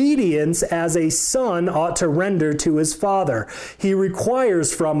obedience as a son ought to render to his father. He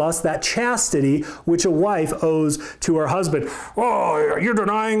requires from us that chastity which a wife owes to her husband. Oh, you're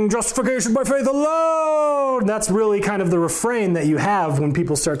denying justification by faith alone. That's really kind of the refrain that you have when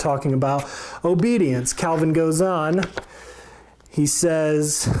people start talking about obedience. Calvin goes on. He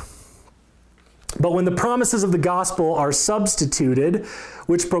says, but when the promises of the gospel are substituted,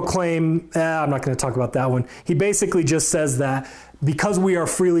 which proclaim, I'm not going to talk about that one. He basically just says that because we are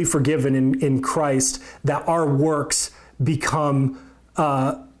freely forgiven in Christ, that our works become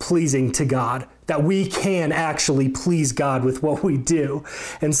pleasing to God, that we can actually please God with what we do.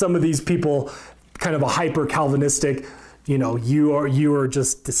 And some of these people, kind of a hyper-Calvinistic, you are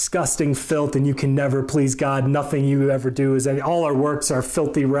just disgusting filth and you can never please God. Nothing you ever do is all our works are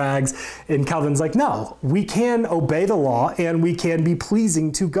filthy rags. And Calvin's like, no, we can obey the law and we can be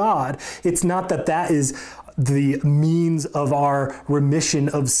pleasing to God. It's not that is the means of our remission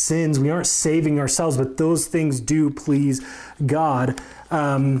of sins. We aren't saving ourselves, but those things do please God.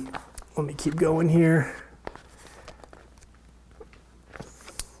 Let me keep going here.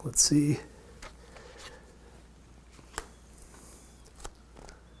 Let's see.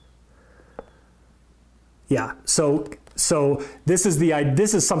 Yeah, so this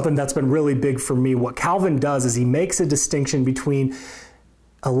is something that's been really big for me. What Calvin does is he makes a distinction between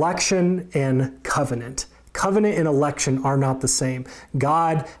election and covenant. Covenant and election are not the same.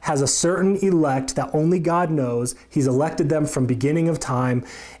 God has a certain elect that only God knows. He's elected them from beginning of time.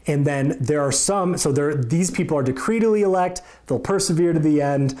 And then there are some, these people are decretally elect. They'll persevere to the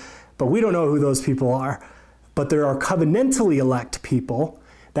end, but we don't know who those people are. But there are covenantally elect people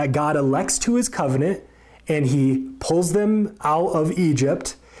that God elects to his covenant, and he pulls them out of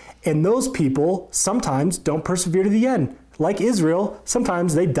Egypt. And those people sometimes don't persevere to the end. Like Israel,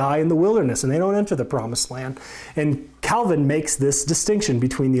 sometimes they die in the wilderness and they don't enter the promised land. And Calvin makes this distinction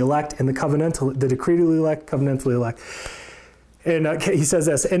between the elect and the decretally elect, covenantally elect. And he says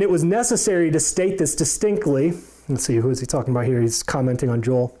this, and it was necessary to state this distinctly. Let's see, who is he talking about here? He's commenting on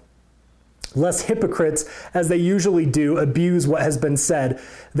Joel. Lest hypocrites, as they usually do, abuse what has been said.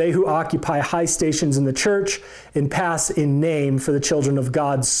 They who occupy high stations in the church and pass in name for the children of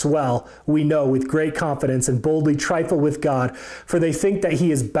God swell, we know, with great confidence and boldly trifle with God, for they think that he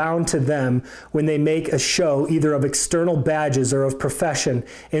is bound to them when they make a show either of external badges or of profession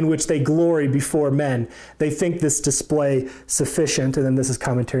in which they glory before men. They think this display sufficient. And then this is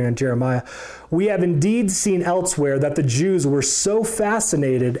commentary on Jeremiah. We have indeed seen elsewhere that the Jews were so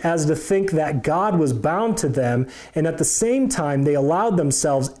fascinated as to think that God was bound to them, and at the same time they allowed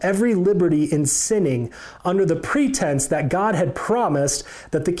themselves every liberty in sinning under the pretense that God had promised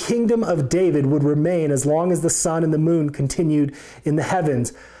that the kingdom of David would remain as long as the sun and the moon continued in the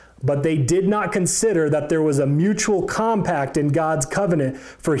heavens. But they did not consider that there was a mutual compact in God's covenant,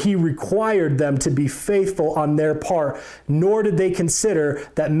 for he required them to be faithful on their part, nor did they consider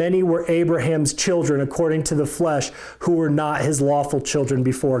that many were Abraham's children according to the flesh, who were not his lawful children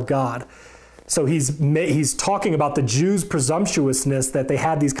before God. So he's talking about the Jews' presumptuousness, that they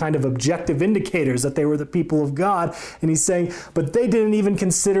had these kind of objective indicators that they were the people of God. And he's saying, but they didn't even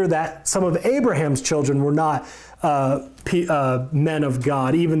consider that some of Abraham's children were not men of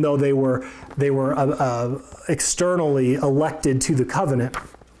God, even though they were externally elected to the covenant.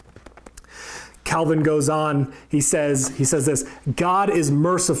 Calvin goes on, he says this, God is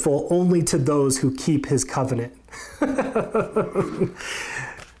merciful only to those who keep his covenant.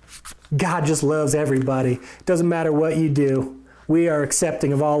 God just loves everybody. Doesn't matter what you do. We are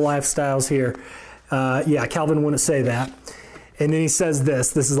accepting of all lifestyles here. Calvin wouldn't say that. And then he says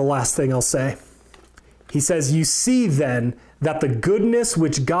this is the last thing I'll say. He says, you see then that the goodness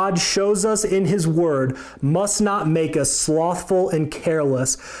which God shows us in his word must not make us slothful and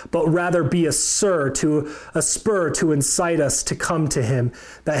careless, but rather be a spur to incite us to come to him,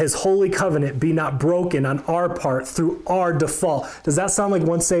 that his holy covenant be not broken on our part through our default. Does that sound like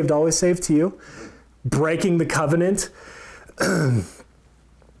once saved, always saved to you? Breaking the covenant?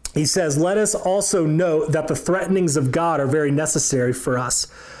 He says, let us also note that the threatenings of God are very necessary for us.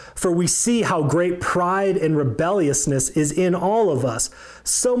 For we see how great pride and rebelliousness is in all of us,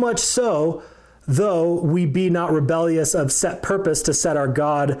 so much so, though we be not rebellious of set purpose to set our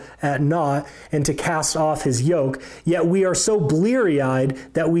God at naught and to cast off his yoke, yet we are so bleary-eyed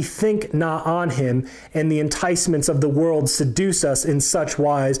that we think not on him, and the enticements of the world seduce us in such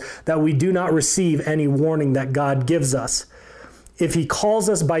wise that we do not receive any warning that God gives us. If he calls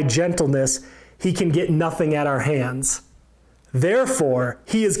us by gentleness, he can get nothing at our hands. Therefore,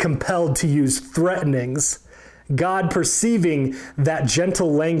 he is compelled to use threatenings. God, perceiving that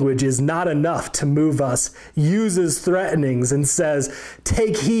gentle language is not enough to move us, uses threatenings and says,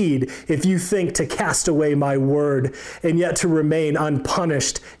 "Take heed if you think to cast away my word, and yet to remain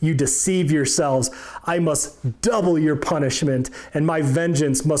unpunished, you deceive yourselves. I must double your punishment, and my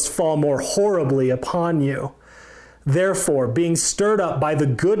vengeance must fall more horribly upon you." Therefore, being stirred up by the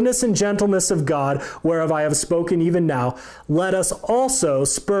goodness and gentleness of God, whereof I have spoken even now, let us also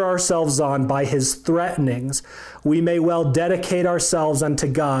spur ourselves on by his threatenings. We may well dedicate ourselves unto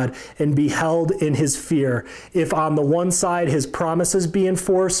God and be held in his fear. If on the one side his promises be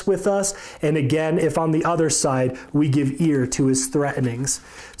enforced with us, and again, if on the other side we give ear to his threatenings.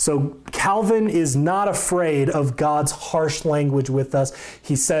 So Calvin is not afraid of God's harsh language with us.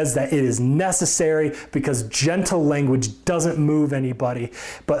 He says that it is necessary because gentle language doesn't move anybody,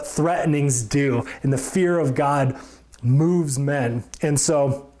 but threatenings do. And the fear of God moves men. And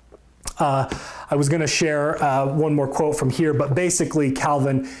so I was going to share one more quote from here, but basically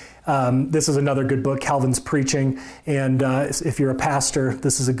Calvin, this is another good book, Calvin's Preaching. And if you're a pastor,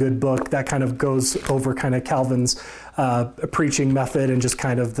 this is a good book that kind of goes over kind of Calvin's preaching method and just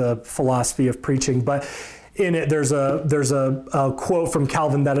kind of the philosophy of preaching. But in it, there's a quote from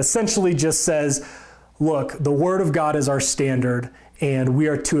Calvin that essentially just says, look, the Word of God is our standard, and we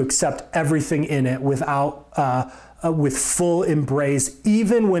are to accept everything in it with full embrace,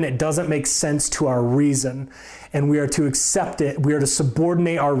 even when it doesn't make sense to our reason. And we are to accept it. We are to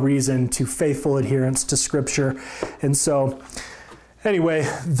subordinate our reason to faithful adherence to Scripture. And so, anyway,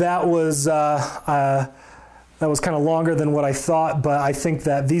 that was kind of longer than what I thought, but I think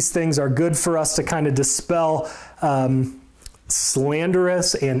that these things are good for us to kind of dispel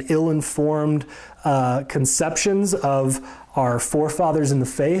slanderous and ill-informed conceptions of our forefathers in the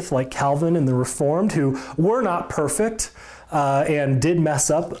faith, like Calvin and the Reformed, who were not perfect and did mess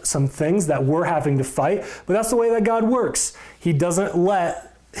up some things that we're having to fight. But that's the way that God works. He doesn't let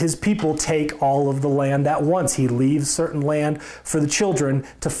his people take all of the land at once. He leaves certain land for the children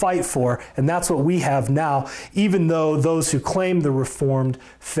to fight for. And that's what we have now, even though those who claim the Reformed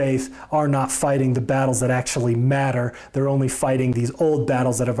faith are not fighting the battles that actually matter. They're only fighting these old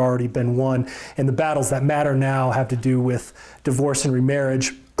battles that have already been won. And the battles that matter now have to do with divorce and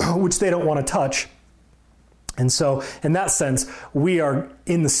remarriage, which they don't want to touch. And so, in that sense, we are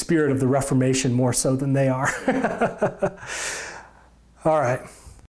in the spirit of the Reformation more so than they are. All right.